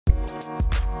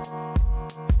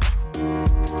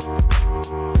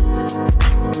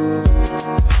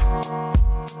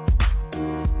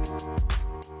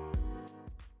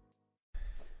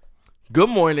Good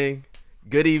morning,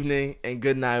 good evening, and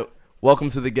good night. Welcome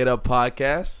to the Get Up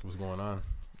Podcast. What's going on?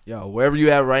 Yo, wherever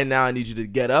you at right now, I need you to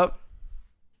get up.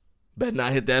 Better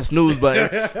not hit that snooze button.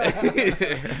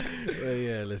 Well,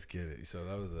 yeah, let's get it. So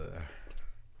that was a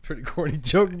pretty corny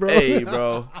joke, bro. Hey,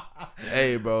 bro.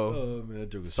 Oh, man,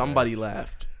 that joke was Somebody trash.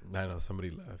 laughed. I know,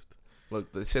 somebody laughed.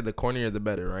 Look, they said the cornier the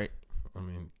better, right? I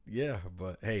mean, yeah,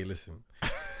 but hey, listen.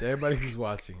 To everybody who's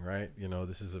watching, right? You know,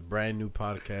 this is a brand new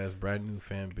podcast, brand new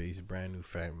fan base, brand new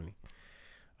family.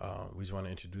 We just want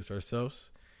to introduce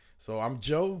ourselves. So I'm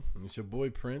Joe, and it's your boy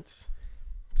Prince.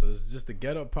 So this is just the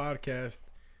Get Up Podcast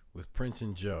with Prince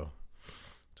and Joe.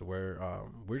 To where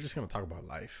we're just gonna talk about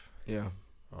life. Yeah.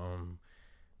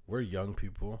 We're young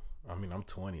people. I mean, I'm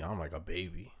 20. I'm like a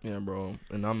baby. Yeah, bro.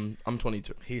 And I'm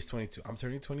 22. He's 22. I'm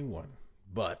turning 21.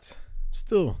 But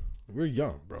still, we're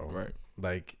young, bro. Right.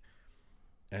 Like,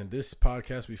 and this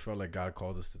podcast, we felt like God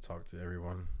called us to talk to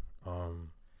everyone.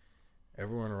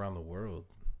 Everyone around the world.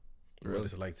 Really? What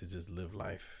it's like to just live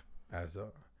life as a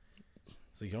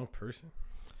young person.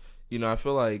 You know, I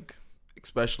feel like,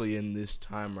 especially in this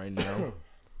time right now,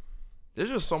 there's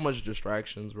just so much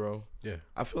distractions, bro. Yeah.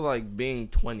 I feel like being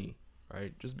 20,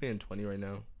 right? Just being 20 right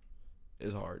now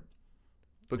is hard.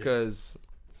 Because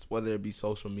whether it be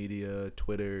social media,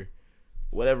 Twitter,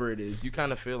 whatever it is, you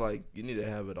kind of feel like you need to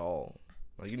have it all.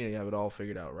 Like, you need to have it all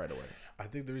figured out right away. I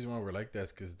think the reason why we're like that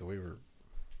is because the way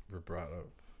we're brought up.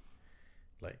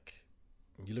 Like,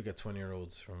 you look at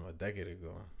 20-year-olds from a decade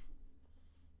ago,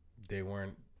 they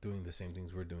weren't doing the same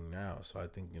things we're doing now. So I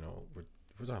think, you know, we're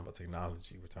talking about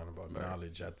technology. We're talking about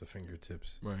knowledge at the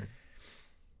fingertips. Right.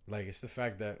 Like, it's the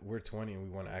fact that we're 20 and we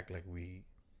want to act like we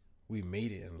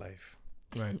made it in life.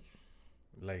 Right.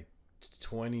 Like,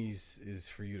 20s is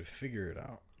for you to figure it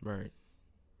out. Right.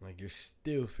 Like, you're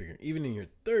still figuring. Even in your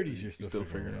 30s, you're still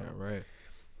figuring it out. Right.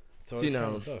 So See, it's now,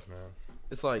 kind of tough, man.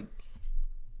 It's like,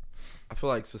 I feel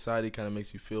like society kind of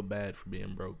makes you feel bad for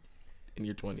being broke in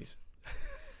your 20s.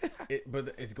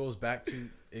 But it goes back to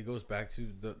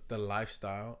the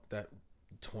lifestyle that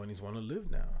 20s want to live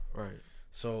now. Right.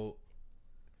 So,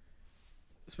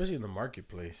 especially in the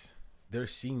marketplace, they're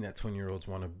seeing that 20-year-olds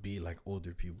want to be like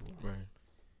older people. Right.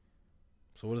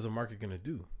 So what is the market gonna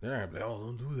do? They're not gonna be like, oh,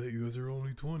 don't do that. You guys are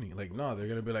only 20. Like, no, they're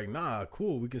gonna be like, nah,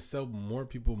 cool. We can sell more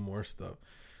people more stuff.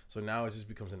 So now it just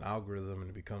becomes an algorithm, and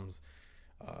it becomes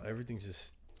everything's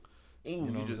just. Ooh,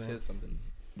 you just hit something.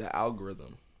 The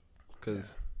algorithm,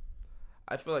 because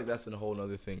I feel like that's a whole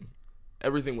nother thing.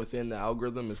 Everything within the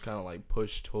algorithm is kind of like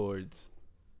pushed towards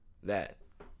that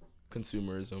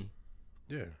consumerism.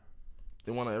 Yeah.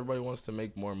 Everybody wants to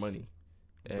make more money,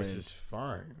 Which is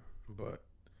fine, but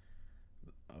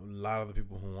a lot of the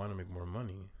people who want to make more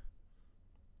money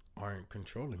aren't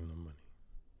controlling the money.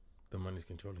 The money's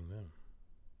controlling them.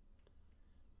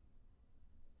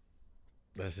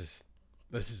 Let's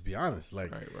just be honest.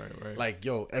 Like, right. Like,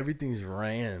 yo, everything's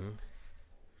ran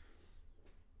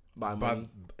by money.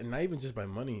 Not even just by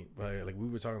money. But like, we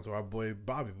were talking to our boy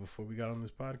Bobby before we got on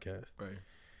this podcast. Right.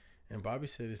 And Bobby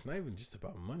said it's not even just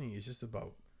about money. It's just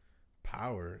about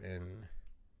power and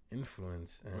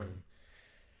influence. And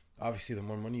obviously, the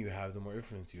more money you have, the more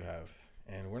influence you have.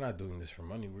 And we're not doing this for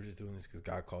money. We're just doing this because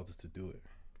God called us to do it.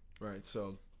 Right.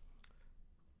 So,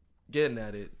 getting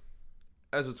at it,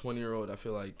 as a 20-year-old, I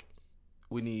feel like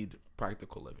we need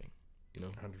practical living. You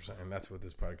know, 100%. And that's what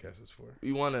this podcast is for.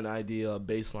 We want an idea, a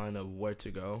baseline of where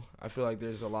to go. I feel like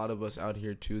there's a lot of us out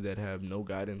here, too, that have no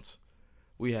guidance.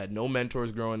 We had no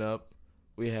mentors growing up.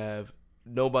 We have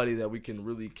nobody that we can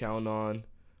really count on.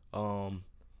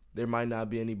 There might not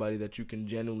be anybody that you can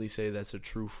genuinely say that's a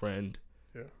true friend.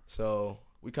 Yeah. So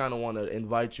we kind of want to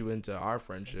invite you into our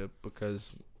friendship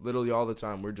because literally all the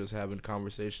time we're just having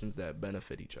conversations that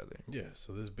benefit each other. Yeah.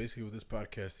 So this basically what this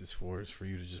podcast is for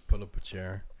you to just pull up a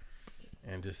chair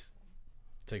and just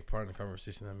take part in the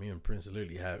conversation that me and Prince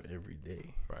literally have every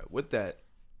day. Right. With that,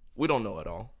 we don't know it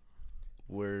all.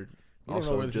 We don't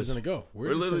know where this is gonna go.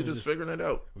 We're literally just figuring it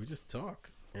out. We just talk,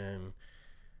 and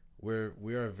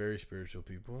we are very spiritual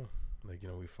people. Like, you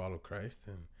know, we follow Christ,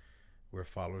 and we're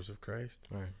followers of Christ.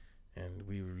 Right. And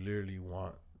we literally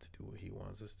want to do what He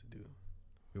wants us to do.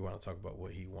 We want to talk about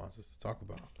what He wants us to talk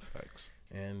about. Facts.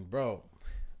 And bro,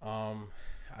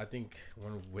 I think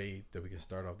one way that we can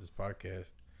start off this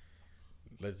podcast,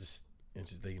 let's just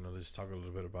let's talk a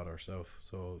little bit about ourselves.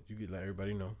 So you can let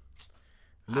everybody know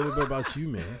a little bit about you,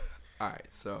 man. All right,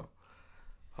 so,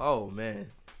 oh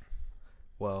man,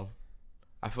 well,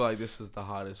 I feel like this is the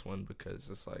hottest one because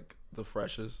it's like the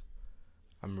freshest.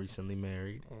 I'm recently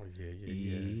married. Oh yeah.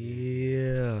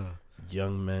 Yeah.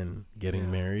 young men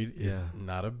getting married is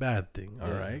not a bad thing.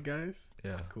 All right, guys?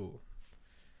 Yeah. Cool.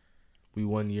 We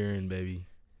 1 year in, baby.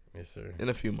 Yes, sir. In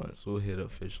a few months, we'll hit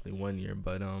officially 1 year.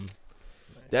 But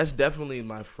that's definitely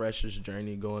my freshest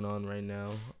journey going on right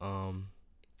now.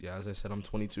 Yeah, as I said, I'm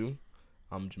 22.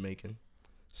 I'm Jamaican.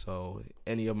 So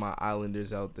any of my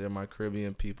islanders out there, my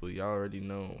Caribbean people, y'all already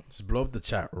know. Just blow up the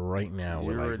chat right now. You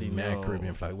We're already like mad know.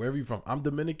 Caribbean flag. Wherever you from? I'm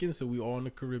Dominican, so we all in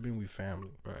the Caribbean. We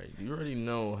family. Right. You already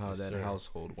know how Yes, that sir.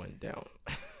 household went down.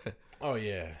 Oh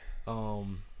yeah.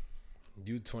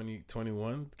 You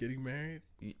 21 getting married?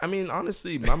 I mean,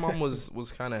 honestly, my mom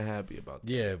was kind of happy about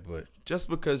that. Yeah, but Just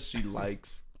because she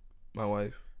likes my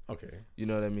wife. okay. You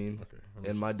know what I mean? Okay.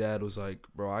 And my dad was like,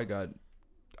 bro,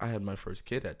 I had my first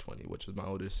kid at 20, which was my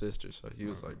older sister. So he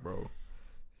was like, bro,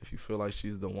 if you feel like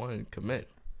she's the one, commit.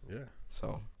 Yeah.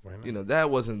 So, Why not? you know, that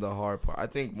wasn't the hard part. I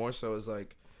think more so is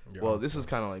like, Your this is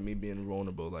kind of like me being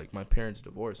vulnerable. Like, my parents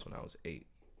divorced when I was 8.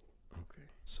 Okay.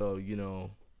 So, you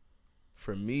know,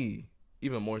 for me,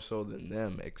 even more so than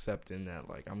them accepting that,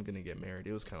 like, I'm going to get married,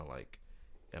 it was kind of like,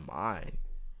 am I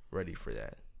ready for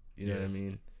that? You know what I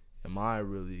mean? Am I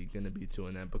really going to be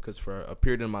doing that? Because for a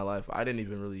period in my life, I didn't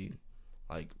even really,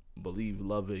 like, believe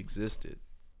love existed.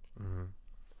 Mm-hmm.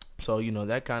 So, you know,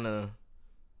 that kind of,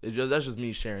 that's just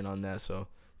me sharing on that. So,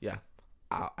 yeah,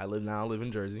 I live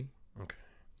in Jersey. Okay.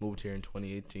 Moved here in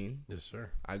 2018. Yes, sir.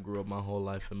 I grew up my whole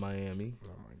life in Miami. Oh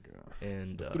my God.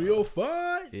 And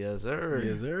 305. yes, sir.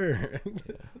 Yes, sir.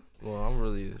 Yeah. Well, I'm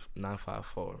really not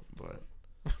 5'4", but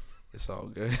it's all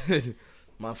good.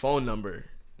 My phone number.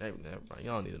 Never mind.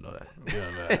 Y'all need to know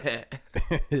that.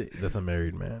 Yeah, that's a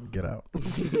married man. Get out.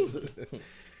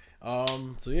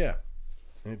 So yeah.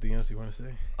 Anything else you want to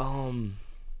say?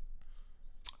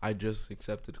 I just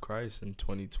accepted Christ in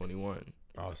 2021.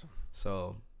 Awesome.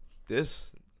 So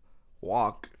this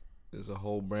walk is a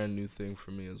whole brand new thing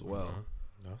for me as well.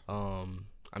 Awesome.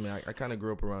 I mean, I kind of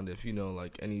grew up around it. If you know,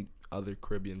 like any other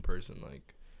Caribbean person,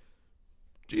 like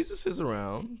Jesus is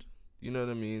around. You know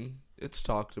what I mean? It's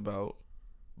talked about,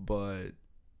 but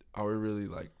are we really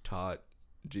like taught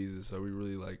Jesus? Are we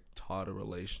really like taught a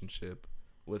relationship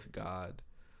with God?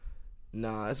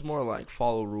 Nah, it's more like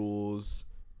follow rules,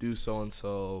 do so and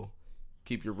so,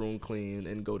 keep your room clean,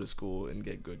 and go to school and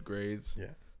get good grades.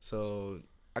 Yeah. So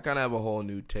I kind of have a whole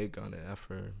new take on it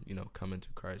after, you know, coming to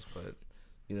Christ. But,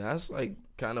 you know, that's like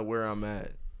kind of where I'm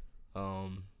at.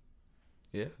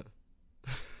 Yeah.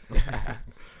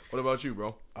 What about you,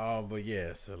 bro? But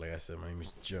yeah, so like I said, my name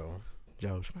is Joe.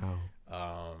 Joe Schmo.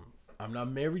 I'm not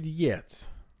married yet,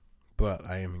 but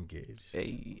I am engaged.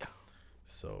 Hey.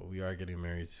 So we are getting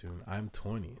married soon. I'm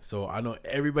 20. So I know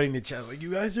everybody in the chat like,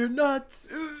 you guys are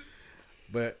nuts.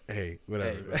 But hey,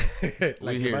 whatever. Hey,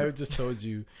 like if I just told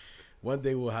you one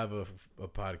day we'll have a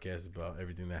podcast about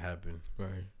everything that happened.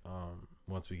 Right.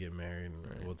 Once we get married,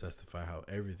 and we'll testify how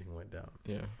everything went down.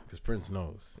 Yeah. Because Prince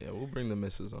knows. Yeah, we'll bring the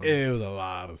missus on. It was a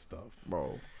lot of stuff.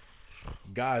 Bro.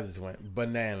 Guys just went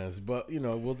bananas. But, you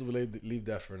know, we'll leave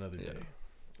that for another day.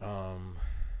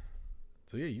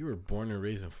 So, yeah, you were born and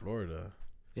raised in Florida.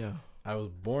 Yeah. I was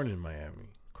born in Miami.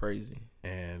 Crazy.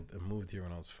 And I moved here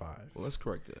when I was 5. Well, let's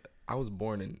correct it. I was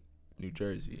born in New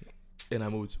Jersey, and I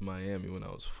moved to Miami when I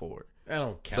was 4. I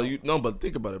don't count. So but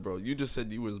think about it, bro. You just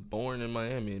said you was born in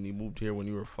Miami and you moved here when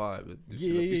you were 5. You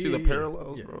see the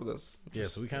parallels, bro? That's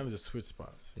so we kind of just switched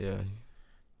spots. Yeah.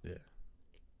 Yeah.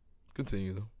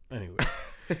 Continue though. Anyway,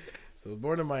 so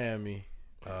born in Miami,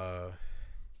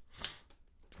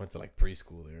 went to like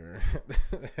preschool there,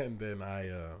 and then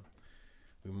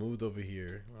we moved over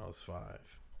here when I was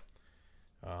 5.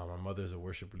 My mother's a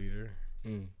worship leader.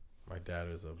 My dad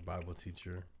is a Bible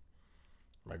teacher.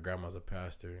 My grandma's a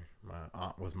pastor. My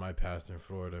aunt was my pastor in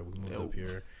Florida. We moved up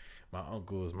here. My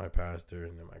uncle was my pastor,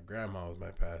 and then my grandma was my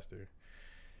pastor.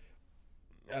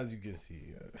 As you can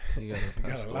see, you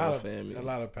got a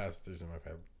lot of pastors in my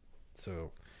family.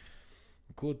 So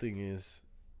the cool thing is,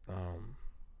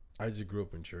 I just grew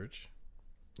up in church.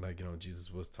 Like, you know,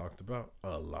 Jesus was talked about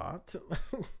a lot.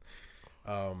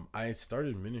 I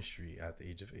started ministry at the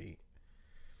age of 8.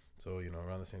 So, you know,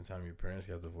 around the same time your parents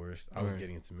got divorced, I was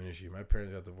getting into ministry. My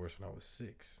parents got divorced when I was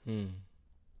 6. And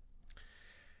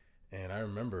I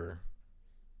remember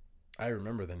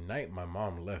the night my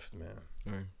mom left,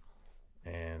 man.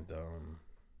 And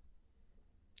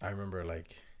I remember,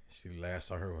 like, I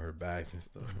saw her with her bags and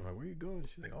stuff. I'm like, where you going?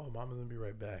 She's like, oh, Mama's going to be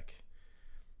right back.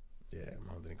 Yeah,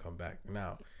 Mom didn't come back.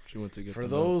 Now, she went to get for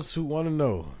those who want to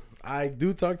know, I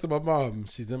do talk to my mom.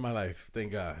 She's in my life,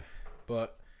 thank God.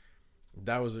 But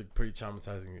that was a pretty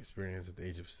traumatizing experience at the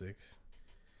age of 6.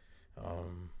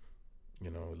 You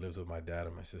know, lived with my dad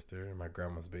and my sister in my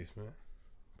grandma's basement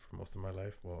for most of my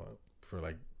life. Well, for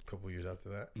like a couple years after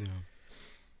that. Yeah.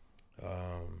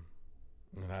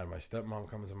 And I had my stepmom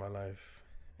come into my life,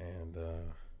 and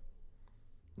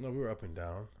we were up and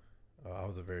down. I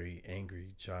was a very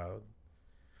angry child,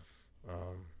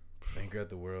 angry at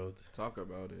the world. Talk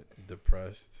about it.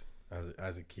 Depressed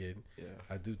as a kid. Yeah.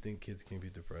 I do think kids can be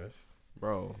depressed.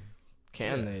 Bro,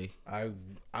 can they?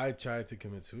 I tried to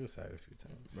commit suicide a few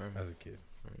times as a kid.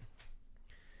 Right.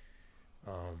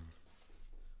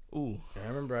 And I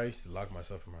remember I used to lock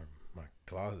myself in my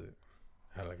closet.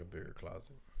 I had like a bigger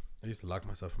closet. I used to lock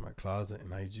myself in my closet,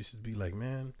 and I used to be like,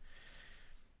 man,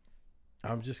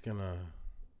 I'm just gonna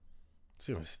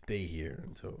stay here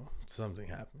until something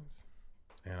happens.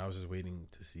 And I was just waiting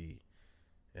to see,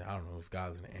 I don't know if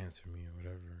God's gonna answer me or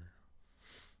whatever.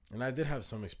 And I did have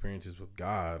some experiences with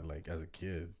God, like as a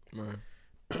kid, right.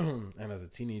 and as a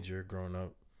teenager growing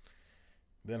up.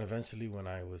 Then eventually, when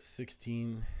I was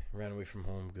 16, ran away from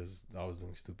home because I was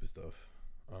doing stupid stuff.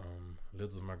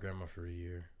 Lived with my grandma for a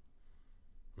year.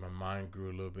 My mind grew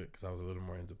a little bit because I was a little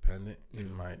more independent.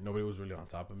 Nobody was really on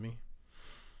top of me.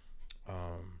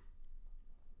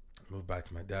 Moved back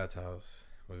to my dad's house.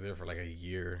 Was there for like a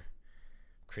year.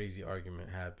 Crazy argument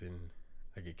happened.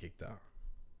 I get kicked out.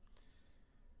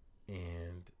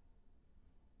 And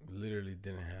literally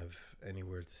didn't have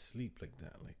anywhere to sleep like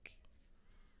that. Like,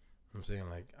 I'm saying,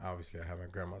 like, obviously I have my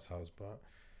grandma's house, but,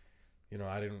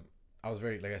 I was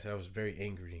very, like I said, I was very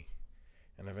angry.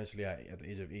 And eventually, at the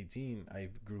age of 18, I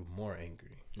grew more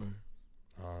angry.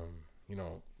 I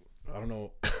don't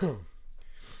know.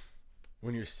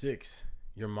 When you're 6,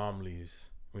 your mom leaves.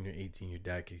 When you're 18, your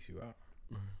dad kicks you out.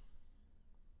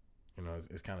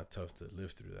 It's kind of tough to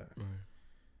live through that.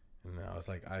 And now it's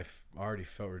like I already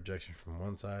felt rejection from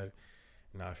one side.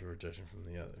 Now I feel rejection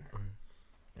from the other.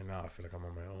 And now I feel like I'm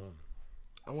on my own.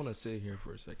 I want to sit here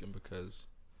for a second because,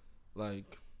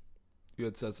 like, you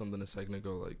had said something a second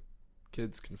ago, like,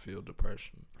 kids can feel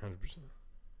depression. 100%.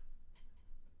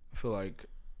 I feel like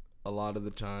a lot of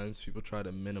the times people try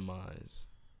to minimize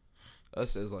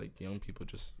us as, like, young people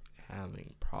just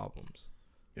having problems.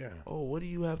 Yeah. Oh, what do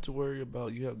you have to worry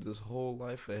about? You have this whole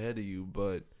life ahead of you,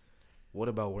 but what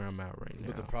about where I'm at right now?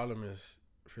 But the problem is,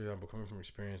 for example, coming from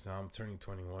experience now, I'm turning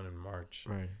 21 in March.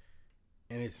 Right.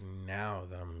 And it's now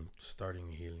that I'm starting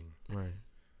healing. Right.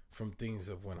 From things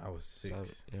of when I was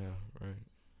 6. Yeah, right.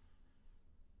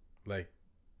 Like,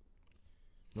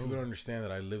 you would understand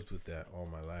that I lived with that all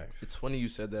my life. It's funny you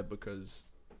said that because,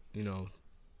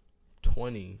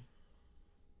 20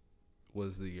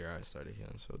 was the year I started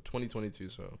healing. So 2022,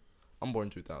 so I'm born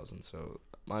 2000. So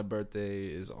my birthday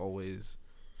is always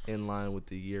in line with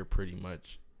the year pretty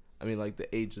much. I mean, like,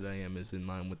 the age that I am is in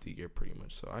line with the year pretty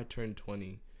much. So I turned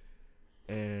 20,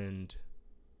 and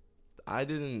I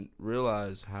didn't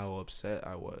realize how upset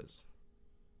I was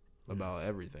about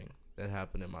everything that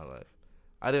happened in my life.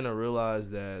 I didn't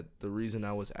realize that the reason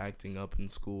I was acting up in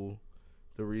school,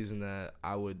 the reason that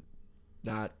I would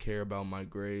not care about my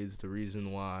grades, the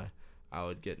reason why I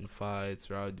would get in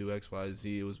fights or I would do X, Y,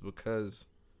 Z, it was because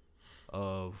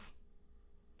of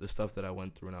the stuff that I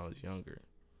went through when I was younger.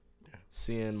 Yeah.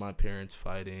 Seeing my parents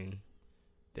fighting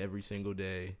every single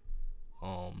day,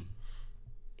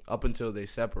 up until they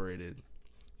separated.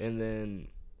 And then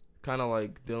kind of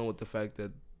like dealing with the fact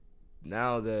that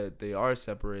now that they are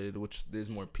separated, which there's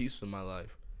more peace in my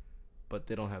life, but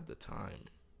they don't have the time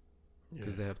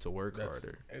because they have to work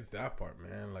harder. It's that part,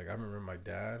 man. Like, I remember my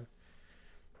dad.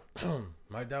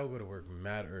 My dad would go to work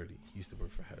mad early. He used to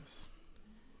work for Hess.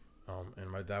 And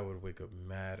my dad would wake up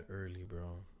mad early,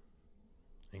 bro,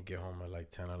 and get home at like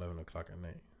 10, 11 o'clock at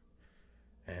night.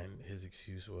 And his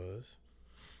excuse was,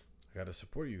 I got to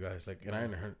support you guys. Like, and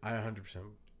I 100%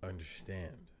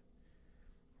 understand.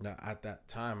 Now, at that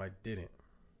time, I didn't.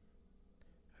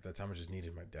 At that time, I just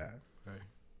needed my dad. Right.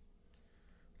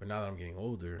 But now that I'm getting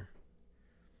older,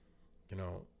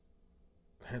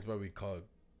 hence why we call it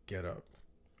get up.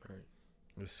 Right.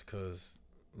 It's because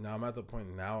now I'm at the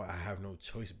point now I have no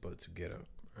choice but to get up.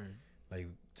 Right. Like,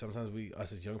 sometimes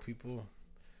us as young people,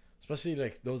 especially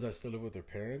like those that still live with their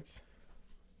parents,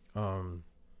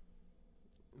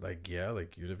 like you're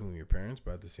living with your parents,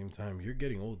 but at the same time you're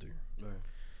getting older. Right.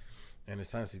 And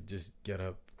it's time to just get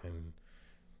up and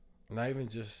not even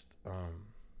just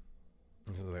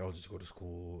like, oh, just go to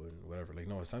school and whatever. Like,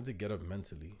 no, it's time to get up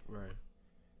mentally. Right.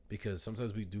 Because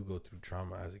sometimes we do go through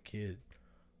trauma as a kid,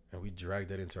 and we drag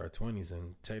that into our 20s,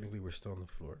 and technically we're still on the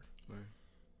floor. Right.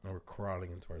 And we're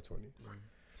crawling into our 20s. Right.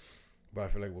 But I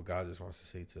feel like what God just wants to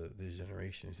say to this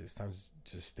generation is it's time to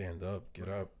just stand up, get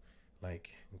up.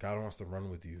 Like, God wants to run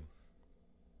with you.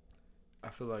 I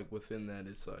feel like within that,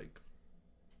 it's like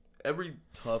every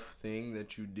tough thing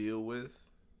that you deal with,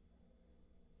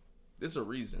 there's a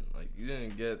reason. Like, you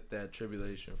didn't get that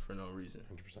tribulation for no reason.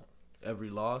 100%. Every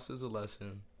loss is a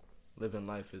lesson. Living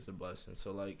life is a blessing.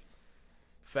 So, like,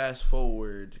 fast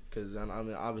forward, because I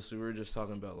mean, obviously, we were just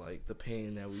talking about, like, the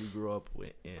pain that we grew up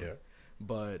with in. Yeah.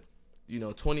 But,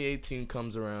 2018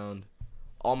 comes around.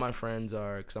 All my friends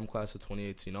are, because I'm class of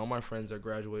 2018, all my friends are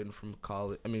graduating from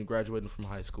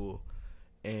high school.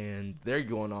 And they're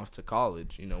going off to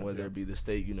college, whether it be the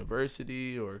state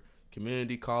university or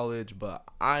community college. But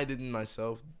I didn't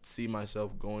myself see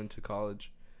myself going to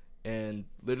college. And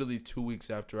literally 2 weeks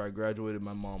after I graduated,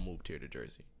 my mom moved here to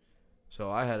Jersey.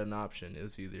 So I had an option. It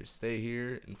was either stay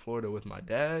here in Florida with my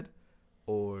dad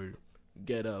or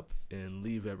get up and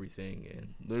leave everything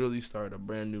and literally start a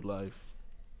brand new life,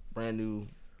 brand new,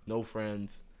 no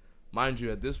friends. Mind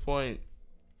you, at this point,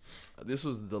 this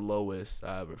was the lowest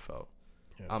I ever felt.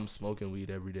 Yeah. I'm smoking weed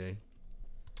every day.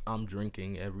 I'm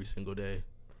drinking every single day.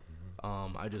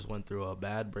 Mm-hmm. I just went through a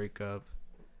bad breakup,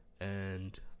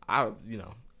 and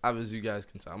obviously you guys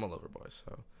can tell I'm a lover boy,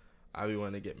 so I be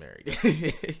wanting to get married.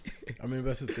 I mean,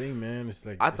 that's the thing, man. It's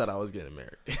like I thought I was getting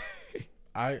married.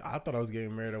 I thought I was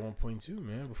getting married at one point too,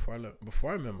 man.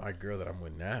 Before I met my girl that I'm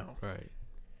with now. Right.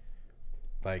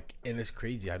 Like, and it's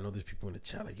crazy. I know there's people in the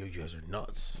chat like, yo, you guys are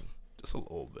nuts. Just a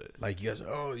little bit. Like, you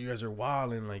guys are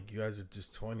wild, and like you guys are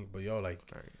just 20. But yo, like,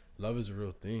 right. Love is a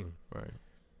real thing. Right.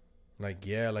 Like,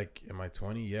 yeah, like, am I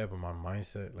 20? Yeah, but my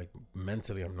mindset, like,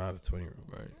 mentally, I'm not a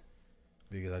 20-year-old. Right.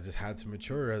 Because I just had to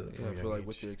mature. I feel like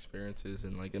with your experiences,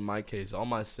 and like in my case, all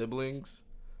my siblings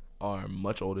are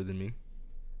much older than me.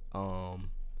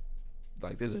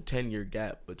 Like there's a 10-year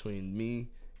gap between me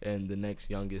and the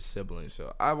next youngest sibling.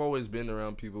 So I've always been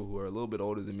around people who are a little bit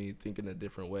older than me, thinking a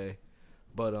different way.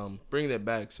 But bringing it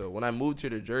back, so when I moved here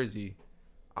to Jersey,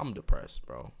 I'm depressed,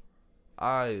 bro.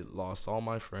 I lost all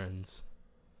my friends.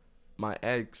 My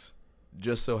ex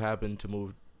just so happened to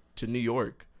move to New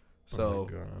York. So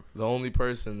the only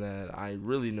person that I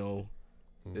really know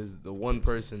is the one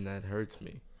person that hurts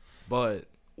me. But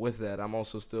with that, I'm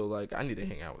also still like, I need to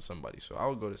hang out with somebody. So I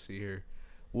would go to see her.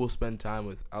 I'll spend time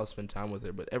with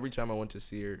her. But every time I went to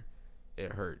see her,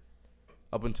 it hurt.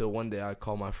 Up until one day I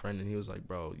called my friend and he was like,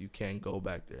 bro, you can't go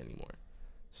back there anymore.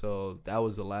 So that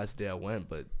was the last day I went.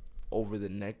 But over the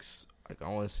next, I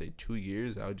want to say 2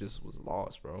 years, I just was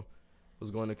lost, bro. I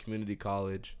was going to community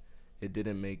college. It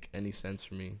didn't make any sense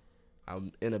for me.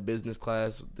 I'm in a business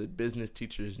class. The business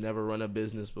teachers never run a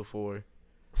business before.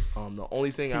 The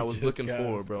only thing I was looking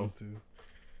for, bro,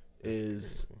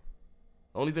 is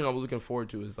the only thing I was looking forward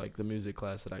to is like the music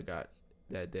class that I got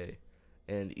that day.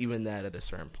 And even that at a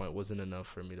certain point wasn't enough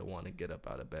for me to want to get up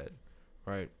out of bed,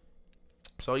 right?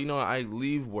 So, I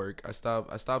leave work. I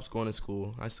stopped going to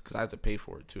school because I had to pay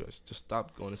for it too. I just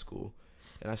stopped going to school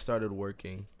and I started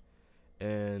working.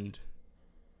 And,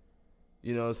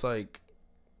 it's like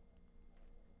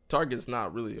Target's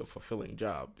not really a fulfilling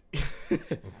job.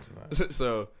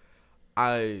 So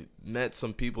I met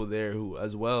some people there who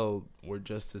as well were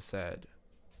just as sad.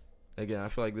 Again, I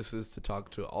feel like this is to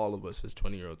talk to all of us as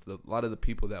 20-year-olds. A lot of the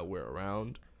people that we're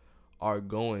around are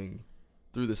going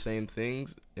through the same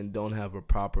things and don't have a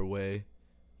proper way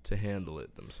to handle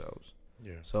it themselves.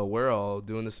 Yeah. So we're all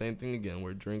doing the same thing again.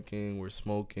 We're drinking, we're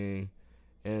smoking,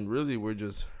 and really we're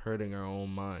just hurting our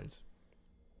own minds.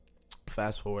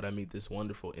 Fast forward, I meet this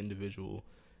wonderful individual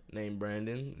named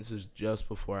Brandon. This is just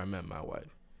before I met my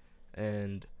wife.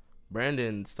 And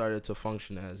Brandon started to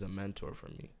function as a mentor for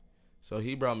me. So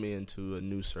he brought me into a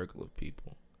new circle of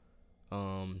people.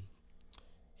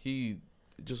 He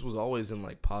just was always in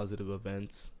like positive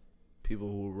events, people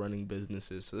who were running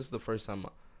businesses. So this is the first time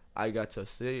I got to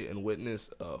sit and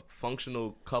witness a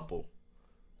functional couple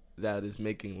that is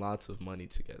making lots of money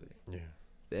together. Yeah.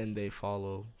 And they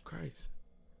follow Christ.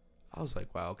 I was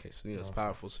like, wow, okay, so it's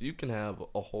powerful. So you can have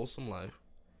a wholesome life,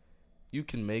 you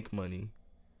can make money,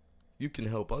 you can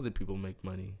help other people make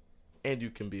money, and you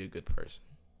can be a good person.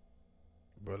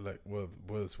 But like,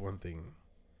 what's one thing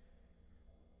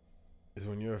is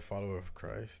when you're a follower of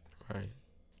Christ, right?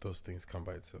 Those things come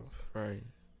by itself, right?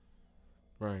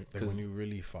 Right. Like when you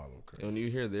really follow Christ. When you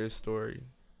hear their story,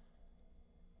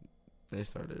 they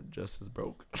started just as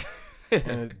broke.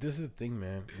 And this is the thing,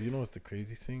 man. You know what's the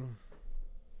crazy thing?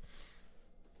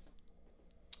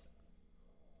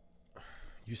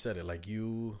 You said it, like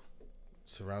you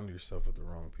surround yourself with the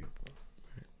wrong people.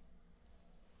 Right.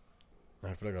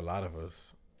 And I feel like a lot of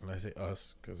us, and I say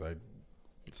us because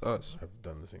it's us. I've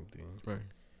done the same thing. Right.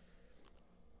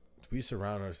 We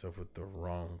surround ourselves with the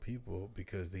wrong people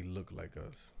because they look like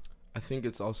us. I think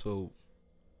it's also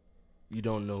you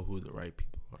don't know who the right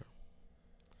people are.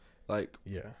 Like,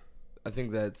 yeah, I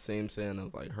think that same saying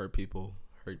of like hurt people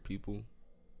hurt people.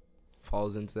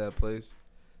 falls into that place.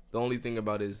 The only thing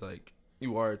about it is like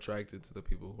you are attracted to the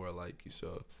people who are like you.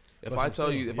 So if I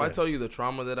tell you the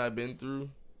trauma that I've been through,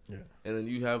 yeah, and then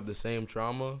you have the same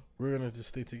trauma, we're gonna just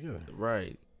stay together,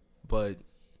 right? But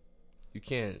you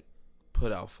can't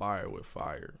put out fire with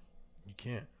fire. You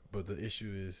can't. But the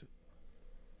issue is,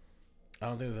 I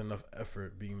don't think there's enough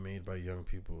effort being made by young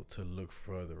people to look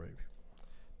for the right people.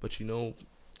 But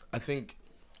I think,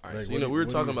 all right, Like, so we were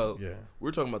talking about yeah.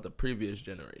 the previous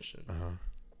generation, Uh-huh.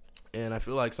 and I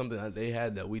feel like something that they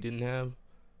had that we didn't have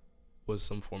was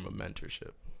some form of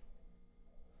mentorship,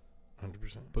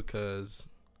 100%. because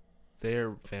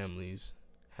their families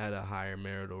had a higher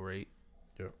marital rate.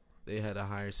 Yep. They had a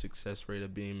higher success rate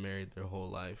of being married their whole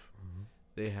life. Mm-hmm.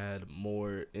 They had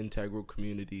more integral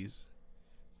communities,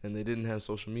 and they didn't have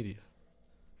social media.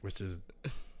 Which is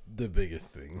the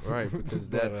biggest thing. Right, because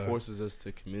that forces us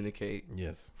to communicate.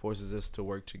 Yes. Forces us to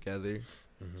work together.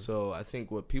 Mm-hmm. So I think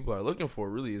what people are looking for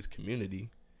really is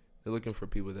community. They're looking for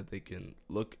people that they can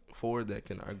look for,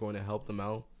 that are going to help them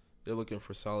out. They're looking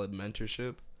for solid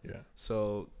mentorship. Yeah.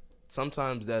 So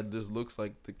sometimes that just looks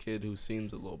like the kid who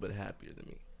seems a little bit happier than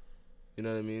me. You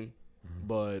know what I mean? Mm-hmm.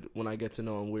 But when I get to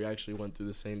know them, we actually went through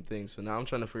the same thing. So now I'm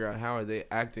trying to figure out, how are they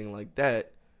acting like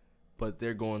that, but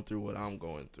they're going through what I'm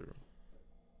going through.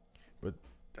 But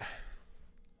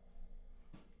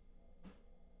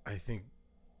I think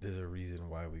there's a reason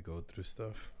why we go through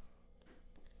stuff.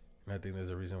 And I think there's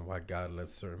a reason why God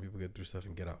lets certain people get through stuff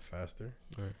and get out faster.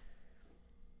 Right.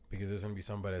 Because there's going to be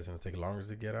somebody that's going to take longer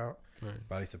to get out. Right.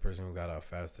 But at least the person who got out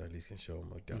faster at least can show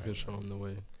them a guide. You can show them the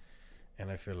way.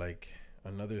 And I feel like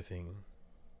another thing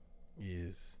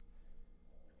is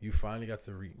you finally got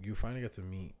to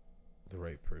meet the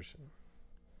right person.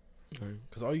 Right.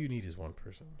 Because all you need is one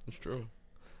person. It's true.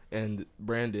 And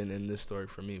Brandon in this story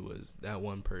for me was that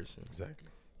one person. Exactly.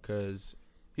 Because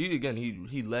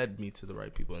he led me to the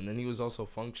right people. And then he was also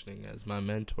functioning as my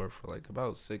mentor for like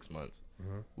about 6 months.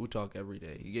 Mm-hmm. We talk every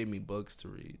day. He gave me books to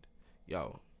read.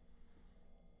 Yo,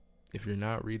 if you're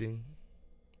not reading,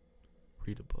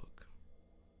 read a book.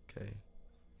 Okay?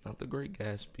 Not The Great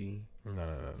Gatsby. No.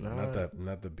 Not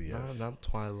the BS. Not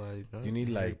Twilight. Not you need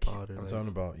Harry Potter, I'm talking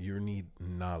about, you need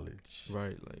knowledge.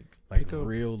 Right, like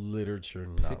real literature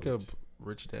knowledge. Pick up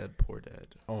Rich Dad, Poor Dad.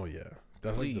 Oh yeah.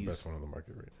 That's like the best one on the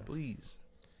market right now. Please.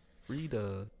 Read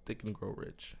Think and Grow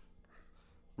Rich.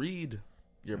 Read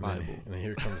your Bible. And then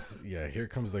here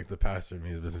comes like the pastor in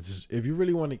me. If you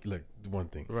really want to, look, one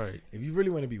thing. Right. If you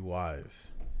really want to be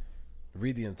wise,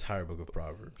 read the entire book of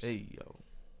Proverbs. Hey, yo.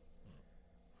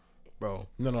 Bro.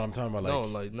 No, I'm talking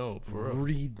about no, for real.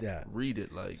 Read that. Read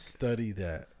it, like. Study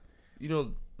that. You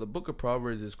know, the book of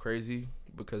Proverbs is crazy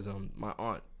because my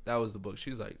aunt, that was the book.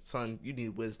 She's like, son, you need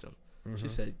wisdom. Mm-hmm. She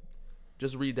said,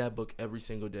 just read that book every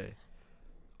single day.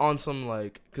 On some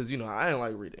like, because, I didn't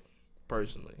like reading,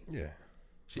 personally. Yeah.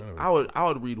 I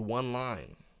would read one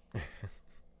line.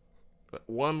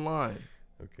 One line.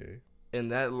 Okay.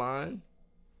 And that line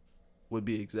would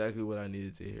be exactly what I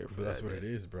needed to hear. But that's what it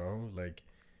is, bro. Like,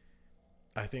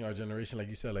 I think our generation, like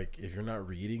you said, like, if you're not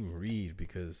reading, read,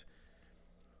 because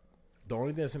the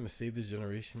only thing that's going to save this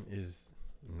generation is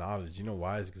knowledge. You know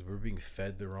why? It's because we're being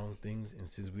fed the wrong things, and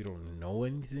since we don't know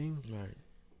anything, right,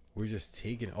 we're just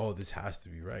taking, this has to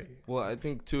be right. Well, I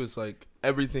think, too, it's like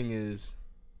everything is,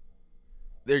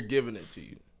 they're giving it to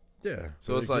you. Yeah.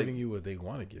 So it's like giving you what they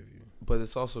want to give you. But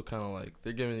it's also kind of like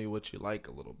they're giving you what you like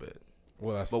a little bit.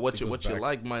 Well, but what you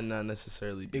like might not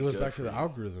necessarily be. It goes back to the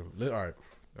algorithm. All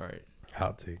right.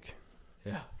 Hot take.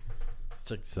 Yeah. Let's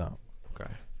check this out.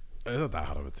 Okay. It's not that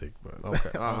hot of a take, but okay.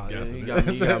 You got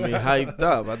me hyped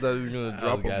up. I thought he was gonna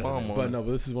drop a bomb on. But no,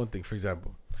 but this is one thing. For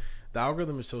example, the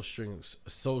algorithm is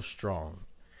so strong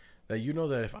that you know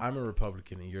that if I'm a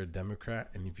Republican and you're a Democrat,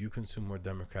 and if you consume more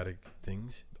Democratic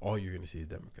things, all you're gonna see is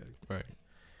Democratic. Right.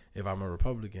 If I'm a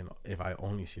Republican, if I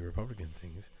only see Republican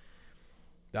things,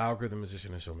 the algorithm is just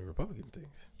gonna show me Republican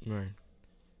things. Right.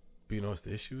 But you know what's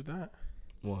the issue with that?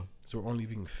 What? So we're only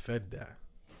being fed that.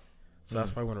 So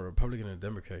that's why when a Republican and a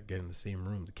Democrat get in the same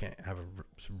room, they can't have a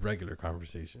regular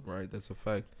conversation. Right, that's a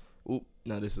fact. Oop,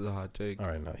 now this is a hot take. All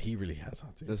right, now he really has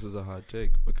hot takes. This is a hot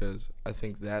take because I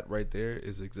think that right there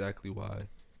is exactly why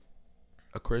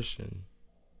a Christian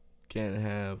can't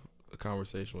have a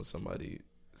conversation with somebody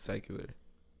secular.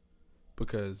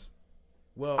 Because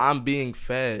I'm being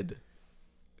fed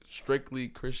strictly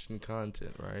Christian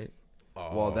content, right?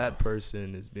 While that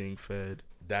person is being fed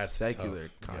secular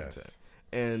content. Yes.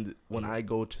 And when I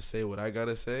go to say what I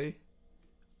gotta say,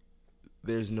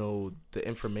 the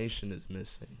information is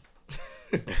missing.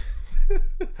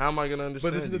 How am I gonna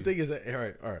understand? But this is the thing is that,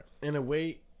 all right. In a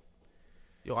way,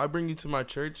 I bring you to my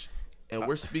church, and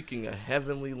we're speaking a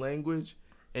heavenly language,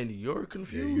 and you're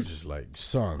confused. Yeah, you're just like,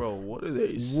 son, bro, what are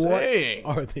they saying?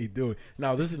 What are they doing?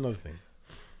 Now, this is another thing.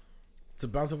 To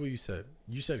bounce up what you said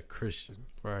Christian.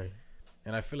 Right.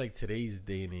 And I feel like today's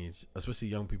day and age, especially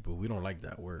young people, we don't like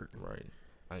that word. Right.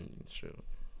 I mean, sure.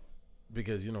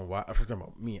 Because, you know, why? For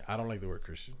example, me, I don't like the word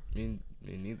Christian. Me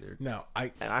neither. Now,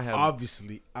 I'm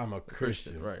a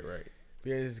Christian. Right.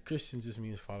 Because Christian just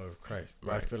means follower of Christ.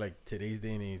 But I feel like today's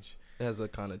day and age, it has a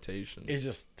connotation. It's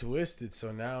just twisted.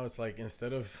 So now it's like,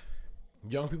 instead of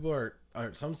young people are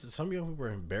some young people are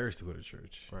embarrassed to go to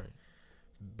church. Right.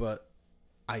 But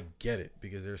I get it,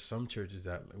 because there's some churches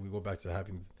that we go back to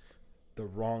having the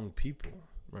wrong people.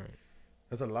 Right.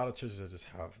 There's a lot of churches that just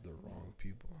have the wrong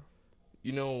people.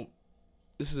 You know,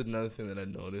 this is another thing that I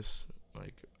noticed,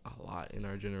 like, a lot in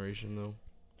our generation, though.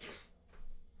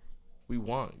 We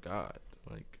want God.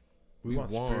 Like, we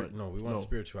want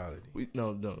spirituality.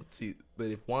 See, but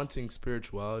if wanting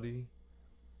spirituality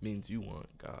means you want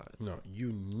God. No,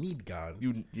 you need God.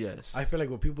 Yes. I feel like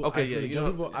what people. Okay,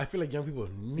 I feel like young people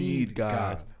need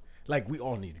God. Like, we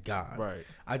all need God. Right.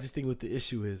 I just think what the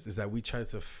issue is that we try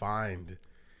to find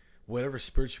whatever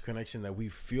spiritual connection that we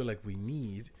feel like we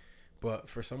need, but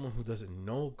for someone who doesn't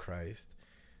know Christ,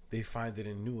 they find it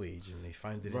in New Age, and they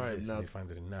find it in this, and they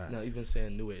find it in that. Now, even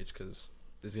saying New Age, because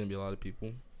there's gonna be a lot of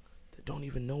people that don't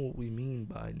even know what we mean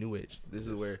by New Age. This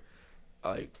is where,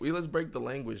 like, let's break the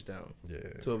language down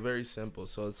to a very simple.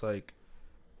 So it's like,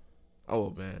 oh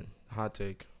man, hot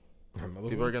take.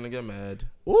 People are gonna get mad.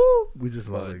 Ooh, we just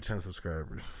lost like 10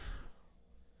 subscribers.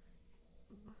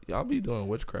 Y'all be doing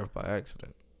witchcraft by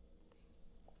accident.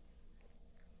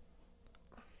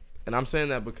 And I'm saying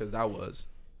that because I was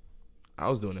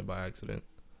doing it by accident.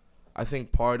 I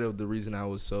think part of the reason I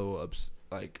was so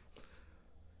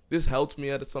this helped me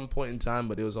at some point in time,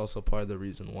 but it was also part of the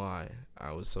reason why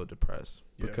I was so depressed.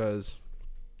 Yeah. Because,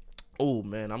 oh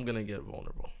man, I'm gonna get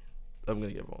vulnerable. All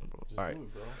right.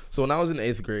 So when I was in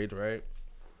 8th grade, right,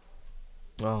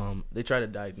 they tried to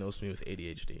diagnose me with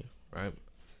ADHD, right,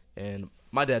 and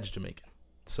my dad's Jamaican,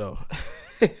 so.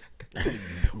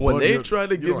 when they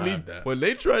tried to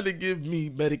give me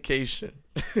medication,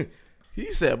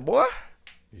 he said, "Boy,"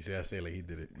 you say, "I say it like he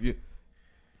did it." Yeah.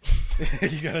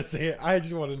 You gotta say it. I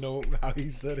just want to know how he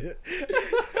said it.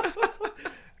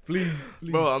 please,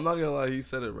 bro. I'm not gonna lie. He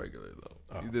said it regular though.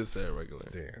 Oh. He did say it regular.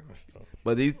 Damn, that's tough.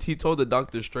 But he told the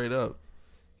doctor straight up.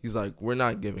 He's like, "We're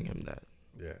not giving him that."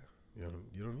 Yeah, you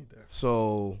don't need that.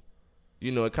 So,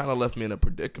 you know, it kind of left me in a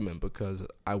predicament because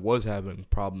I was having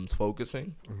problems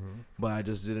focusing, but I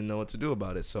just didn't know what to do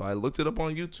about it. So I looked it up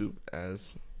on YouTube,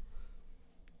 as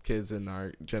kids in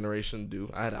our generation do.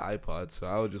 I had an iPod, so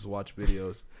I would just watch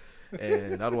videos,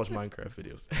 and I'd watch Minecraft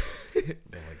videos. Oh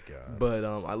my god! But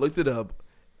I looked it up,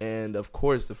 and of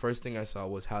course, the first thing I saw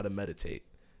was how to meditate,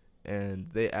 and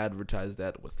they advertised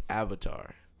that with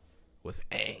Avatar, with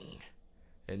Aang,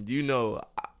 and you know.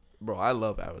 Bro, I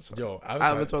love Avatar. Yo,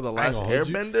 Avatar the Last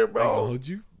Airbender, bro. I ain't gonna hold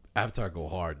you. Avatar go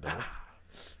hard, though.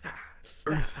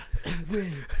 Earth,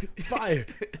 wind, fire.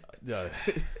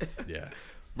 Yeah.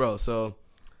 Bro, so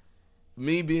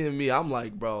me being me, I'm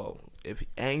like, bro, if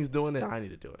Aang's doing it, I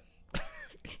need to do it.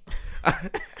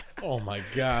 Oh my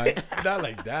god. Not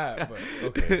like that, but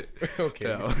okay. Okay.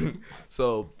 Yeah.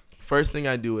 So first thing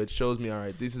I do, it shows me, all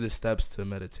right, these are the steps to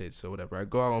meditate. So whatever. I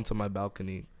go out onto my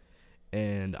balcony,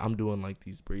 and I'm doing like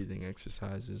these breathing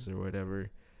exercises or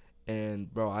whatever. And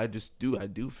bro, I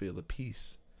do feel a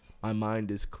peace. My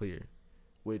mind is clear,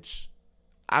 which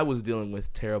I was dealing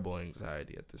with terrible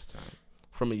anxiety at this time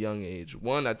from a young age.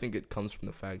 One, I think it comes from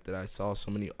the fact that I saw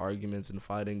so many arguments and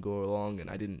fighting go along, and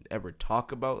I didn't ever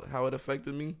talk about how it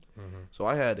affected me. So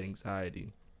I had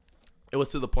anxiety. It was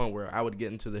to the point where I would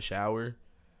get into the shower,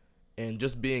 and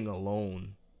just being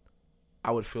alone, I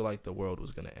would feel like the world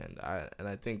was going to end.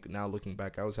 I think now looking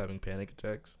back, I was having panic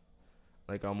attacks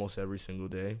like almost every single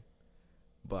day.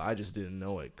 But I just didn't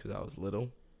know it because I was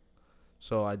little.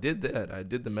 So I did that. I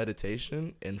did the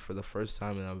meditation. And for the first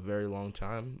time in a very long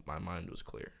time, my mind was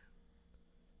clear.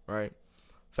 Right?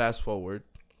 Fast forward.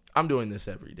 I'm doing this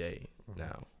every day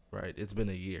now. Right? It's been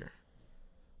a year.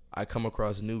 I come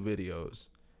across new videos.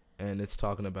 And it's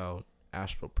talking about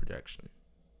astral projection.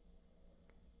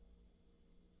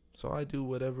 So I do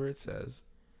whatever it says,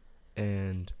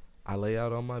 and I lay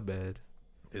out on my bed.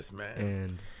 This man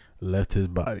and left his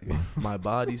body. My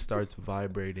body starts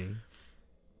vibrating,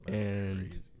 and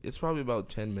crazy. It's probably about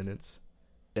 10 minutes,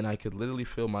 and I could literally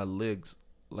feel my legs.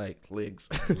 I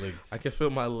could feel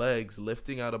my legs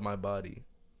lifting out of my body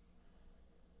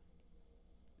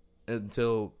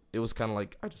until it was kind of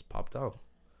like I just popped out.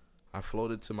 I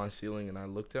floated to my ceiling, and I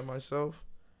looked at myself,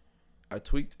 I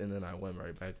tweaked, and then I went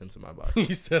right back into my body.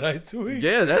 You said I tweaked?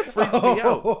 Yeah, that freaked me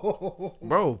out,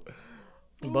 bro.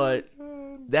 But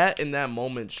that in that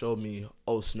moment showed me,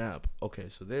 oh snap, okay,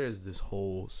 so there is this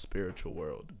whole spiritual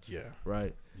world. Yeah.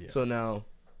 Right? Yeah. So now,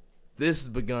 this has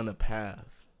begun a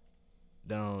path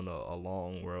down a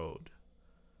long road.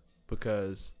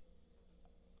 Because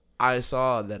I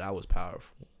saw that I was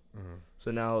powerful. Mm-hmm.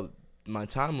 So now, my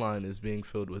timeline is being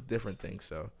filled with different things,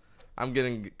 so I'm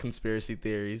getting conspiracy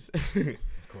theories. Of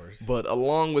course. But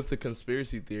along with the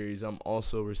conspiracy theories, I'm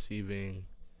also receiving,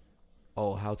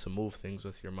 how to move things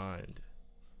with your mind.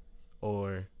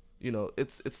 Or,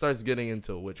 it starts getting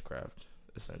into witchcraft,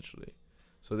 essentially.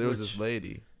 So there was this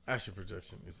lady. Astral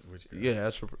projection is witchcraft.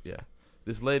 Yeah.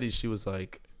 This lady, she was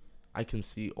like, I can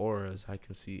see auras, I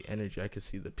can see energy, I can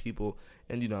see the people.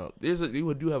 And, you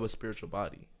do have a spiritual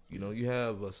body. You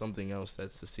have something else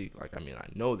that's to seek. Like, I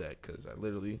know that because I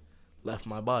literally left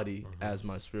my body as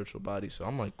my spiritual body. So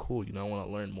I'm like, cool, I want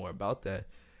to learn more about that.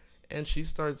 And she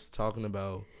starts talking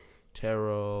about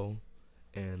tarot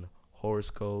and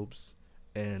horoscopes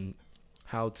and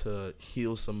how to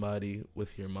heal somebody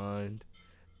with your mind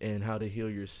and how to heal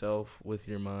yourself with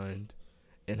your mind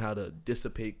and how to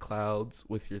dissipate clouds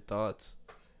with your thoughts.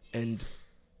 And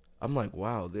I'm like,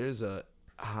 wow, there's a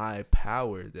high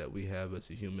power that we have as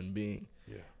a human being.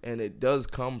 Yeah. And it does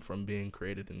come from being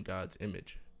created in God's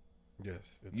image.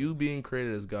 Yes. You being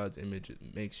created as God's image, it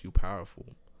makes you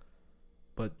powerful.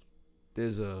 But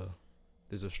there's a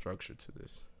structure to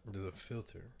this. There's a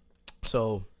filter.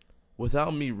 So,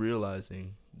 without me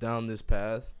realizing down this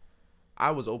path,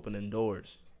 I was opening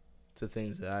doors to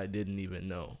things that I didn't even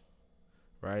know.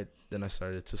 Right? Then I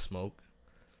started to smoke.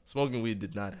 Smoking weed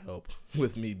did not help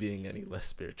with me being any less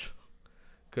spiritual.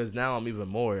 Because now I'm even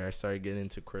more. I started getting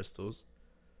into crystals.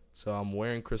 So I'm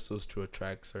wearing crystals to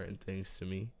attract certain things to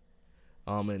me.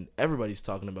 And everybody's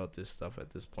talking about this stuff at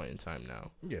this point in time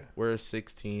now. Yeah. We're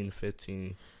 16,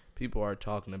 15. People are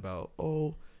talking about,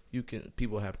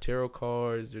 people have tarot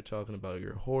cards. They're talking about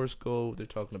your horoscope. They're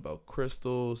talking about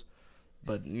crystals.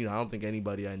 But, I don't think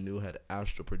anybody I knew had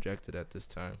astral projected at this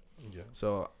time. Yeah.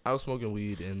 So I was smoking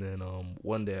weed, and then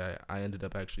one day I ended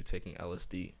up actually taking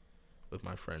LSD with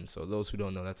my friends. So those who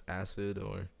don't know, that's acid,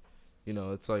 or,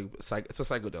 it's like it's a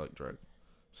psychedelic drug.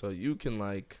 So you can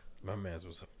like. My man's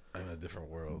was in a different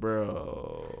world,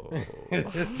 bro. It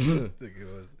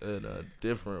was in a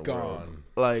different gone. world.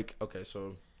 Like, okay,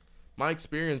 so my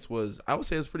experience was, I would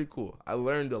say, it's pretty cool. I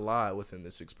learned a lot within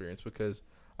this experience because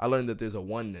I learned that there's a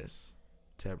oneness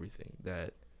to everything,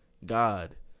 that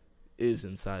God is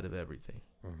inside of everything.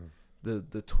 Mm-hmm.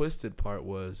 The twisted part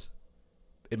was,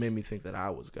 it made me think that I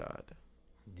was God.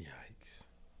 Yikes.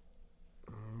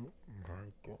 Oh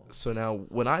my God. So now,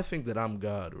 when I think that I'm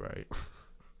God, right,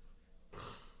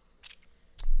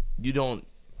 you don't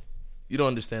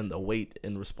understand the weight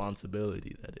and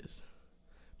responsibility that is.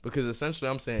 Because essentially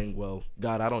I'm saying, well,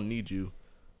 God, I don't need you.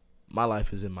 My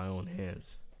life is in my own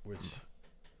hands. Which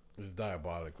is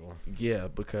diabolical. Yeah,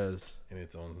 because in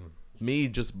its own. Me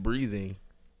just breathing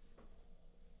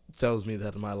tells me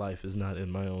that my life is not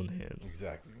in my own hands.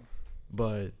 Exactly.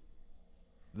 But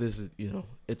this is,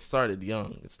 it started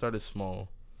young. It started small.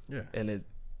 Yeah. And it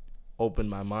opened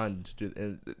my mind to do.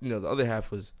 And, the other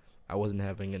half was I wasn't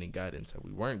having any guidance.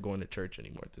 We weren't going to church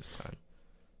anymore at this time.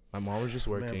 My mom was just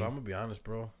working. Man, but I'm going to be honest,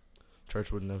 bro.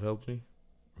 Church wouldn't have helped me?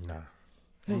 Nah. I'm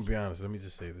going to be honest. Let me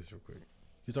just say this real quick.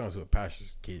 You're talking to a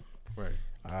pastor's kid. Right.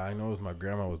 I know it was my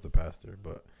grandma was the pastor,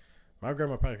 but my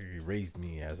grandma practically raised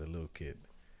me as a little kid.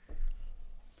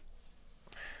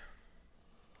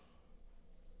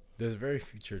 There's very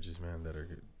few churches, man, that are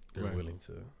they're willing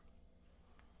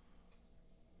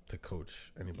to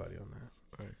coach anybody on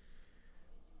that. Right.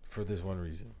 For this one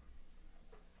reason.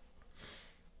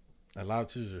 A lot of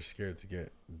churches are scared to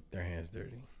get their hands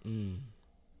dirty.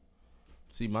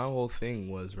 See, my whole thing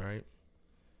was,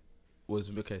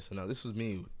 okay, so now this was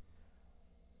me.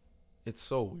 It's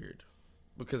so weird.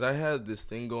 Because I had this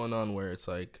thing going on where it's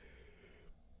like,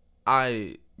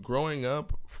 growing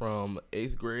up from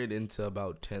 8th grade into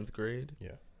about 10th grade,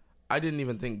 I didn't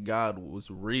even think God was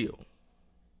real.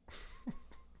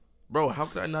 Bro, how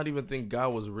could I not even think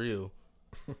God was real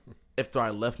after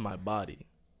I left my body?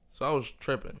 So I was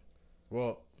tripping.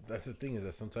 Well, that's the thing is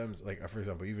that sometimes, like, for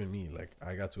example, even me, like,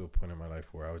 I got to a point in my life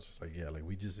where I was just like,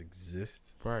 we just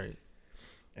exist. Right.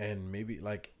 And maybe,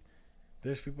 like,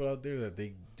 there's people out there that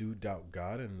they do doubt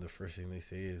God, and the first thing they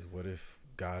say is, what if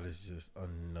God is just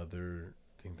another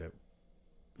thing that,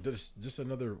 there's just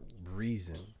another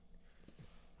reason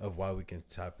of why we can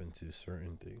tap into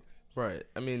certain things. Right.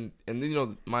 I mean, and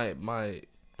then, my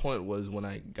point was when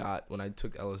I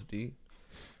took LSD,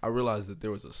 I realized that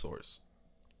there was a source,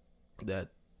 that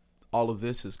all of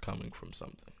this is coming from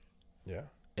something. Yeah.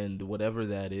 And whatever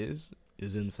that is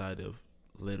inside of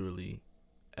literally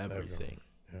everything.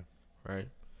 Yeah. Right?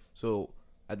 So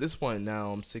at this point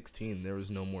now, I'm 16. There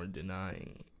is no more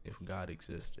denying if God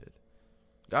existed.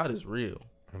 God is real.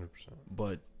 100%.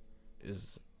 But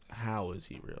how is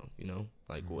he real? You know?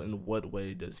 Like, in what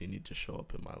way does he need to show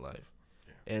up in my life?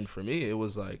 Yeah. And for me, it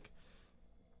was like,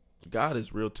 God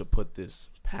is real to put this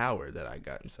power that I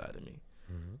got inside of me.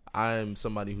 Mm-hmm. I'm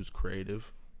somebody who's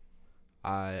creative.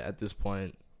 I, at this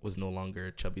point, was no longer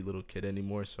a chubby little kid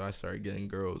anymore, so I started getting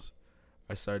girls.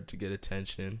 I started to get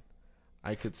attention.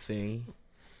 I could sing.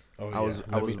 Oh, yeah.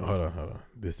 Hold on.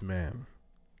 This man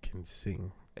can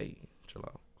sing. Hey, chill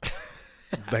out.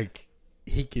 Like,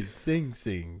 he can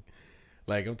sing.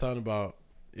 Like, I'm talking about,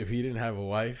 if he didn't have a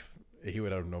wife, he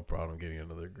would have no problem getting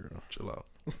another girl. Chill out.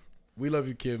 We love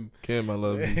you, Kim. Kim, I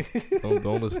love you.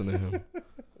 Don't listen to him.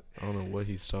 I don't know what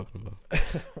he's talking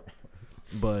about.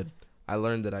 But I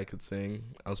learned that I could sing.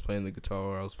 I was playing the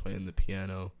guitar. I was playing the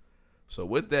piano. So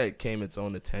with that came its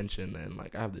own attention. And,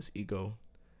 like, I have this ego.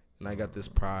 And I got this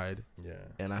pride. Yeah.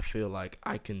 And I feel like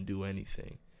I can do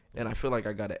anything. And I feel like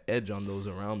I got an edge on those